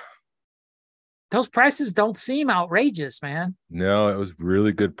 $1,200. Those prices don't seem outrageous, man. No, it was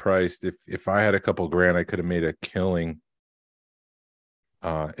really good priced. If I had a couple grand, I could have made a killing.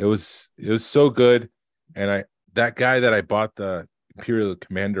 It was so good. And that guy that I bought the Imperial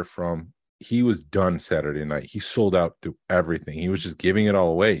Commander from, he was done Saturday night. He sold out through everything. He was just giving it all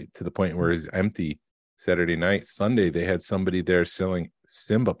away to the point where it's empty Saturday night. Sunday, they had somebody there selling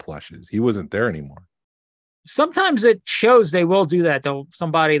Simba plushes. He wasn't there anymore. Sometimes it shows they will do that. They'll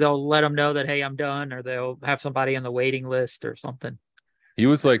let them know that, hey, I'm done, or they'll have somebody on the waiting list or something. He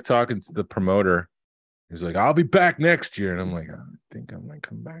was like talking to the promoter. He was like, I'll be back next year. And I'm like, I think I might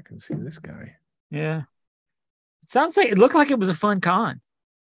come back and see this guy. Yeah. It looked like it was a fun con.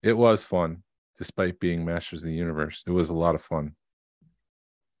 It was fun, despite being Masters of the Universe. It was a lot of fun.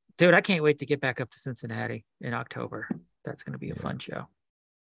 Dude, I can't wait to get back up to Cincinnati in October. That's going to be a fun show.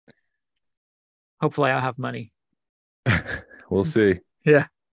 Hopefully I'll have money. We'll see. Yeah.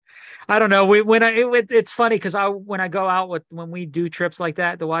 I don't know. It's funny because when I go out when we do trips like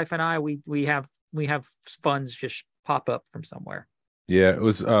that, the wife and I, we have funds just pop up from somewhere. Yeah, it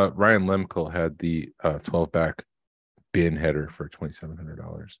was Ryan Lemkel had the 12-back bin header for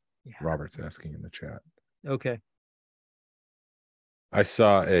 $2,700. Yeah. Robert's asking in the chat. Okay. I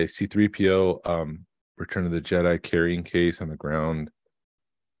saw a C-3PO Return of the Jedi carrying case on the ground.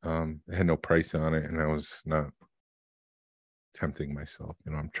 It had no price on it, and I was not tempting myself.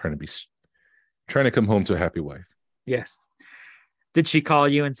 I'm trying to come home to a happy wife. Yes. Did she call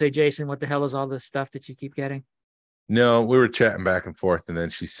you and say, Jason, what the hell is all this stuff that you keep getting? No, we were chatting back and forth, and then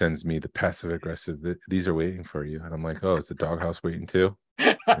she sends me the passive aggressive, these are waiting for you. And I'm like, oh, is the doghouse waiting too?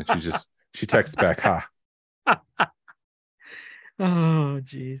 And she texts back, ha. Oh,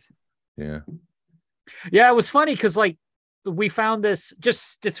 geez. Yeah. Yeah, it was funny because like we found this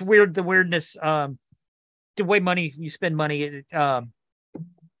just weird, the weirdness, the way you spend money.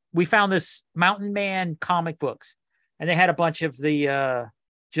 We found this Mountain Man comic books, and they had a bunch of the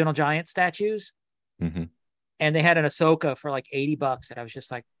Gentle Giant statues. Mm-hmm. And they had an Ahsoka for like $80. And I was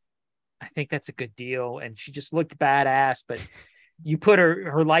just like, I think that's a good deal. And she just looked badass, but you put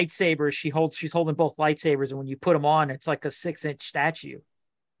her lightsabers, she's holding both lightsabers. And when you put them on, it's like a 6-inch statue,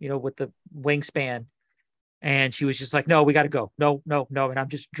 with the wingspan. And she was just like, no, we got to go. No. And I'm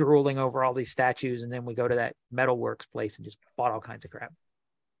just drooling over all these statues. And then we go to that Metalworks place and just bought all kinds of crap.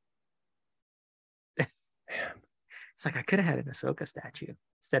 It's like I could have had an Ahsoka statue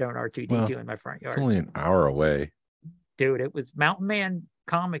instead of an R2-D2 in my front yard. It's only an hour away. Dude, it was Mountain Man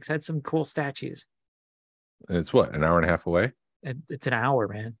Comics had some cool statues. It's what, an hour and a half away? It's an hour,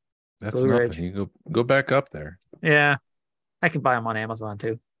 man. That's Blue nothing. Ridge. You go back up there. Yeah. I can buy them on Amazon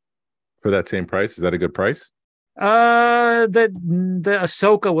too. For that same price? Is that a good price? The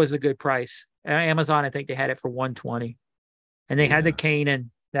Ahsoka was a good price. Amazon, I think they had it for $120. And they had the Kanan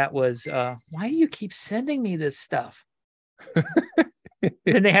that was why do you keep sending me this stuff?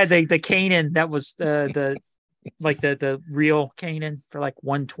 Then they had the Kanan that was the real Kanan for like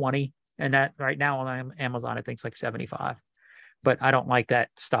 $120, and that right now on Amazon I think it's like $75. But I don't like that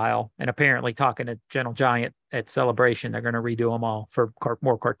style. And apparently, talking to Gentle Giant at Celebration, they're going to redo them all for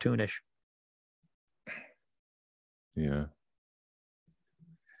more cartoonish. Yeah.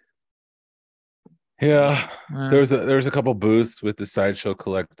 Yeah, there was a couple booths with the Sideshow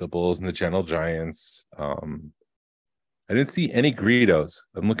collectibles and the Gentle Giants. I didn't see any Greedos.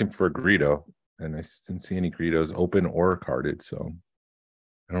 I'm looking for a Greedo, and I didn't see any Greedos open or carded. So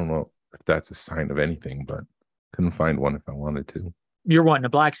I don't know if that's a sign of anything, but couldn't find one if I wanted to. You're wanting a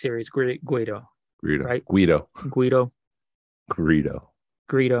Black Series Guido, right? Guido,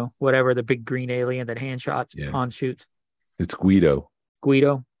 whatever, the big green alien that hand shots on shoots. It's Guido.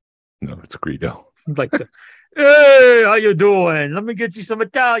 No, it's Greedo. Like hey, how you doing? Let me get you some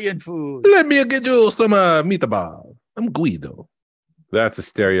Italian food. Let me get you some meatball. I'm Guido. That's a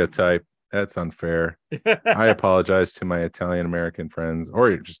stereotype. That's unfair. I apologize to my Italian American friends,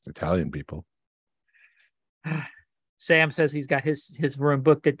 or just Italian people. Sam says he's got his room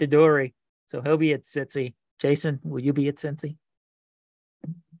booked at Dodori, so he'll be at Cincy. Jason, will you be at Cincy?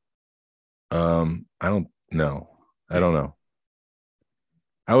 I don't know.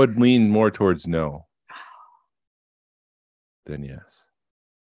 I would lean more towards no than yes.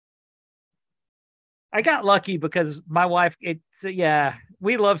 I got lucky because my wife,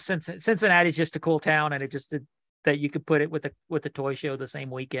 we love Cincinnati. Cincinnati's just a cool town, and it just that you could put it with the toy show the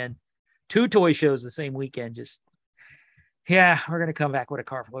same weekend. 2 toy shows the same weekend. We're going to come back with a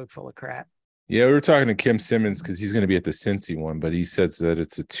carload full of crap. Yeah, we were talking to Kim Simmons because he's going to be at the Cincy one, but he says that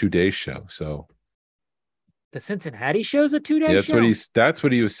it's a 2-day show. So the Cincinnati show's a 2-day show? That's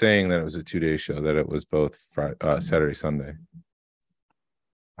what he was saying, that it was a 2-day show, that it was both Saturday, Sunday.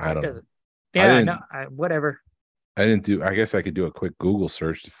 I don't know. Yeah, whatever. I guess I could do a quick Google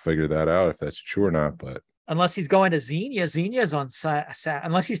search to figure that out if that's true or not, but unless he's going to Xenia. Xenia's on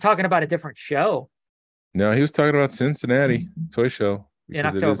unless he's talking about a different show. No, he was talking about Cincinnati toy show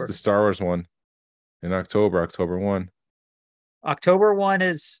because it is the Star Wars one in October 1. October 1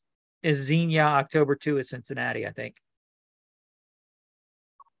 is Xenia. October 2 is Cincinnati, I think.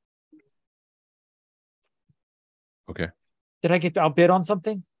 Okay. Did I get outbid on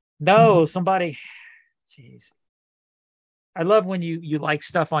something? No, somebody. Jeez. I love when you like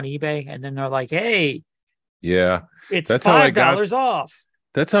stuff on eBay and then they're like, hey, yeah, it's $5 off.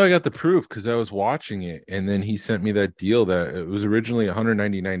 That's how I got the proof, because I was watching it and then he sent me that deal that it was originally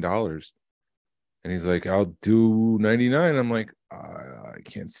 $199. And he's like, I'll do 99. I'm like, I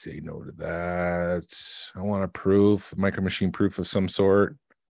can't say no to that. I want a proof, Micro Machine proof of some sort.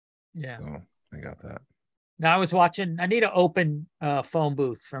 Yeah. So I got that. Now I was watching. I need an open phone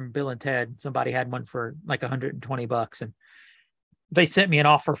booth from Bill and Ted. Somebody had one for like $120, and they sent me an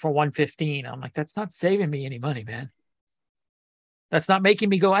offer for $115. I'm like, that's not saving me any money, man. That's not making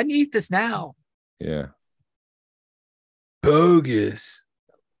me go, I need this now. Yeah. Bogus.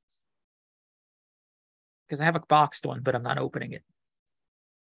 Because I have a boxed one, but I'm not opening it.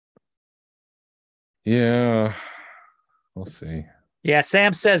 Yeah. We'll see. Yeah,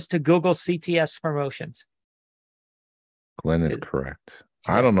 Sam says to Google CTS promotions. Glenn is correct.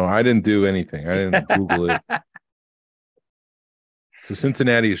 Yes. I don't know. I didn't do anything. I didn't Google it. So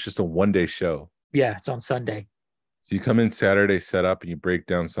Cincinnati is just a one-day show. Yeah, it's on Sunday. So you come in Saturday, set up, and you break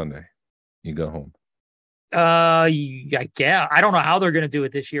down Sunday. You go home. I guess. I don't know how they're going to do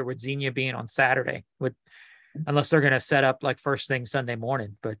it this year with Xenia being on Saturday, unless they're going to set up like first thing Sunday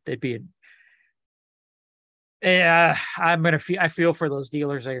morning. But it'd be. Yeah, I feel for those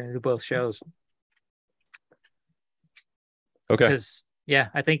dealers that are going to do both shows. Okay. Because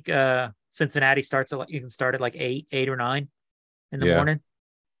I think Cincinnati starts you can start at like 8 or 9 in the morning,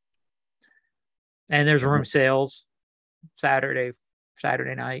 and there's room sales Saturday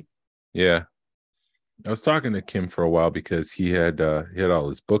night. Yeah, I was talking to Kim for a while because he had all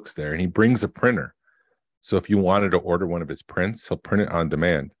his books there, and he brings a printer. So if you wanted to order one of his prints, he'll print it on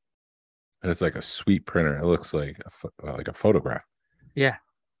demand, and it's like a sweet printer. It looks like a photograph. Yeah.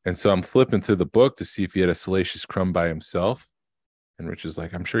 And so I'm flipping through the book to see if he had a Salacious Crumb by himself. And Rich is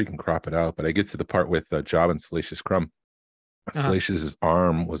like, I'm sure you can crop it out. But I get to the part with Job and Salacious Crumb. Salacious's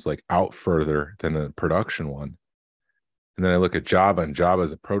arm was like out further than the production one. And then I look at Jabba, and Jabba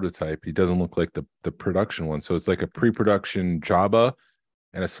is a prototype. He doesn't look like the production one. So it's like a pre-production Jabba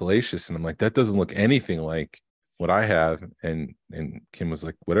and a Salacious. And I'm like, that doesn't look anything like what I have. And Kim was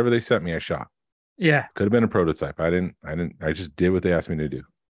like, whatever they sent me, I shot. Yeah. Could have been a prototype. I just did what they asked me to do.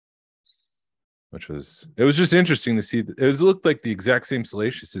 It was just interesting to see. It looked like the exact same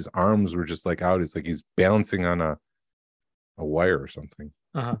Salacious. His arms were just like out. It's like he's balancing on a wire or something.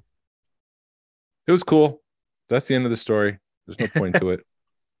 It was cool. That's the end of the story. There's no point to it.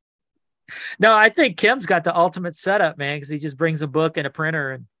 No, I think Kim's got the ultimate setup, man, because he just brings a book and a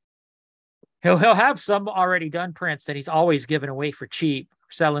printer, and he'll have some already done prints that he's always giving away for cheap,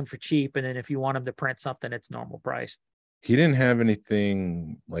 selling for cheap, and then if you want him to print something, it's normal price. He didn't have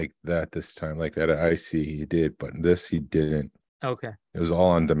anything like that this time. Like at IC, he did, but this he didn't. Okay. It was all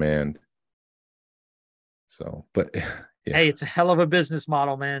on demand. So, but yeah. Hey, it's a hell of a business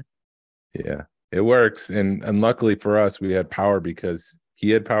model, man. Yeah, it works. And luckily for us, we had power because he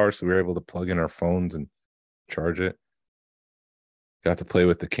had power, so we were able to plug in our phones and charge it. Got to play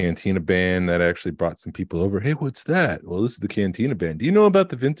with the Cantina band. That actually brought some people over. Hey, what's that? Well, this is the Cantina band. Do you know about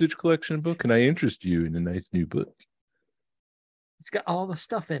the Vintage Collection book? Can I interest you in a nice new book? It's got all the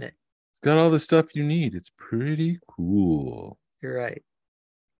stuff in it. It's got all the stuff you need. It's pretty cool. You're right.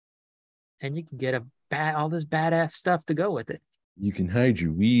 And you can get all this badass stuff to go with it. You can hide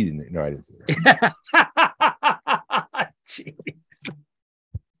your weed in it. No, I didn't say that. Jeez.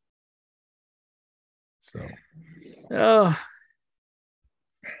 So. Oh.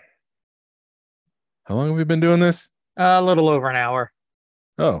 How long have we been doing this? A little over an hour.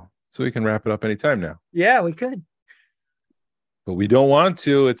 Oh, so we can wrap it up anytime now. Yeah, we could. But we don't want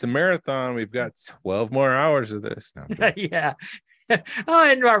to. It's a marathon. We've got 12 more hours of this. No, yeah.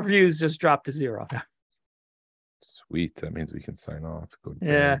 And our views just dropped to 0. Sweet. That means we can sign off. Go to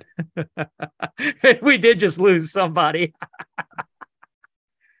bed. We did just lose somebody.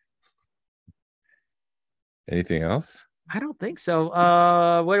 Anything else? I don't think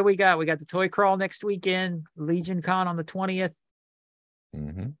so. What do we got? We got the Toy Crawl next weekend, Legion Con on the 20th.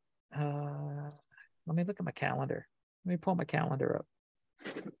 Mm-hmm. Let me look at my calendar. Let me pull my calendar up.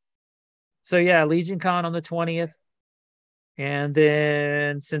 So yeah, Legion Con on the 20th. And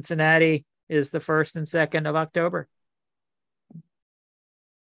then Cincinnati is the 1st and 2nd of October.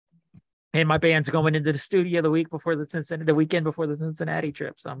 And my band's going into the studio the weekend before the Cincinnati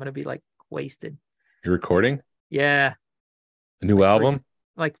trip. So I'm going to be like wasted. You're recording? Yeah. A new album?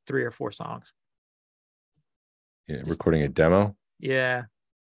 Like 3 or 4 songs. Yeah, recording a demo? Yeah.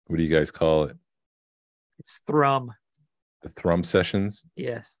 What do you guys call it? It's Thrum. The Thrum Sessions?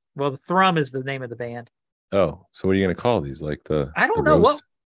 Yes. Well, the Thrum is the name of the band. Oh, so what are you going to call these? Like I don't know what.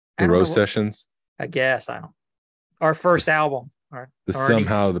 The Rose Sessions? I guess. I don't. Our first album.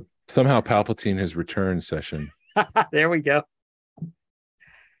 Somehow Palpatine has returned session. There we go.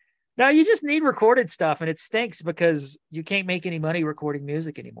 No, you just need recorded stuff, and it stinks because you can't make any money recording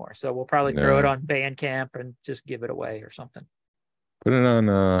music anymore. So we'll probably throw it on Bandcamp and just give it away or something. Put it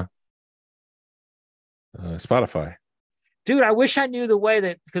on Spotify. Dude, I wish I knew the way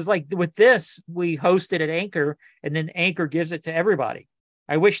that, because like with this, we host it at Anchor and then Anchor gives it to everybody.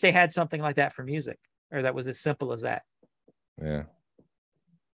 I wish they had something like that for music, or that was as simple as that. Yeah.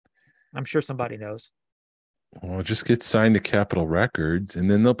 I'm sure somebody knows. Well, just get signed to Capitol Records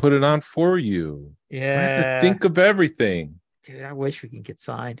and then they'll put it on for you. Yeah. I have to think of everything. Dude, I wish we could get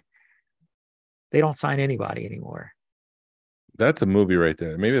signed. They don't sign anybody anymore. That's a movie right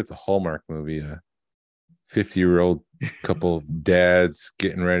there. Maybe it's a Hallmark movie. A 50-year-old couple dads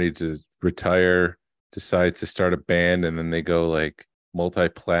getting ready to retire, decide to start a band, and then they go like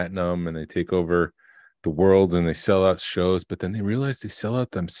multi-platinum and they take over the world and they sell out shows, but then they realize they sell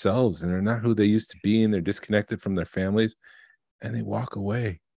out themselves and they're not who they used to be and they're disconnected from their families and they walk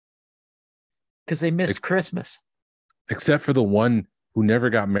away. Because they missed Christmas. Except for the one who never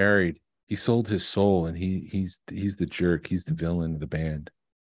got married. He sold his soul and he's the jerk. He's the villain of the band.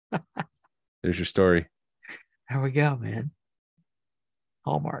 There's your story. There we go, man.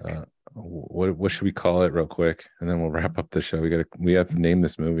 Hallmark. What should we call it real quick? And then we'll wrap up the show. We have to name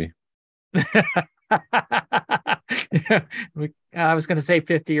this movie. I was going to say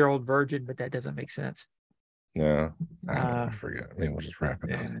 50-year-old virgin, but that doesn't make sense. No, I forget. I mean, we'll just wrap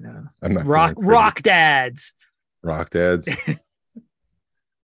it up. No. I'm not rock dads. Rock dads.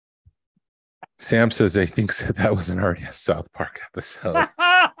 Sam says they thinks that was already a South Park episode.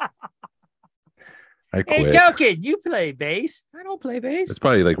 I quit. Hey, Token, you play bass. I don't play bass. It's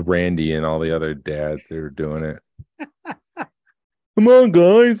probably like Randy and all the other dads. They were doing it. Come on,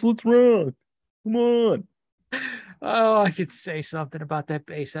 guys, let's rock. Come on. Oh, I could say something about that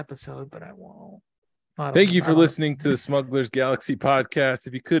bass episode, but I won't. Thank you for listening to the Smuggler's Galaxy podcast.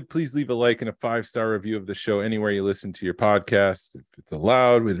 If you could, please leave a like and a 5-star review of the show anywhere you listen to your podcast. If it's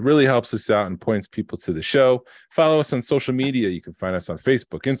allowed, it really helps us out and points people to the show. Follow us on social media. You can find us on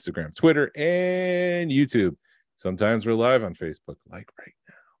Facebook, Instagram, Twitter, and YouTube. Sometimes we're live on Facebook, like right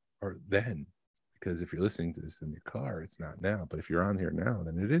now or then, because if you're listening to this in your car, it's not now. But if you're on here now,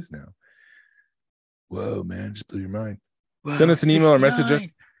 then it is now. Whoa, man, just blew your mind. Wow, send us an email or message us.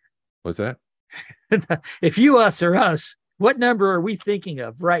 What's that? If you, us, or us, what number are we thinking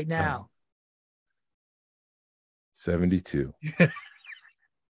of right now? 72.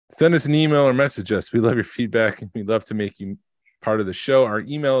 Send us an email or message us. We love your feedback and we'd love to make you part of the show. Our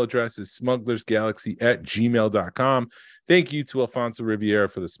email address is smugglersgalaxy@gmail.com. Thank you to Alfonso Riviera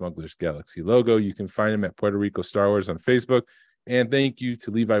for the Smugglers Galaxy logo. You can find him at Puerto Rico Star Wars on Facebook. And thank you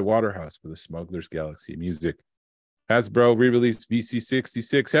to Levi Waterhouse for the Smugglers Galaxy music. Hasbro re-released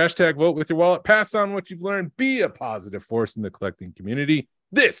VC66. Hashtag vote with your wallet. Pass on what you've learned. Be a positive force in the collecting community.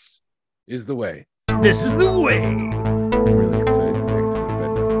 This is the way. This is the way.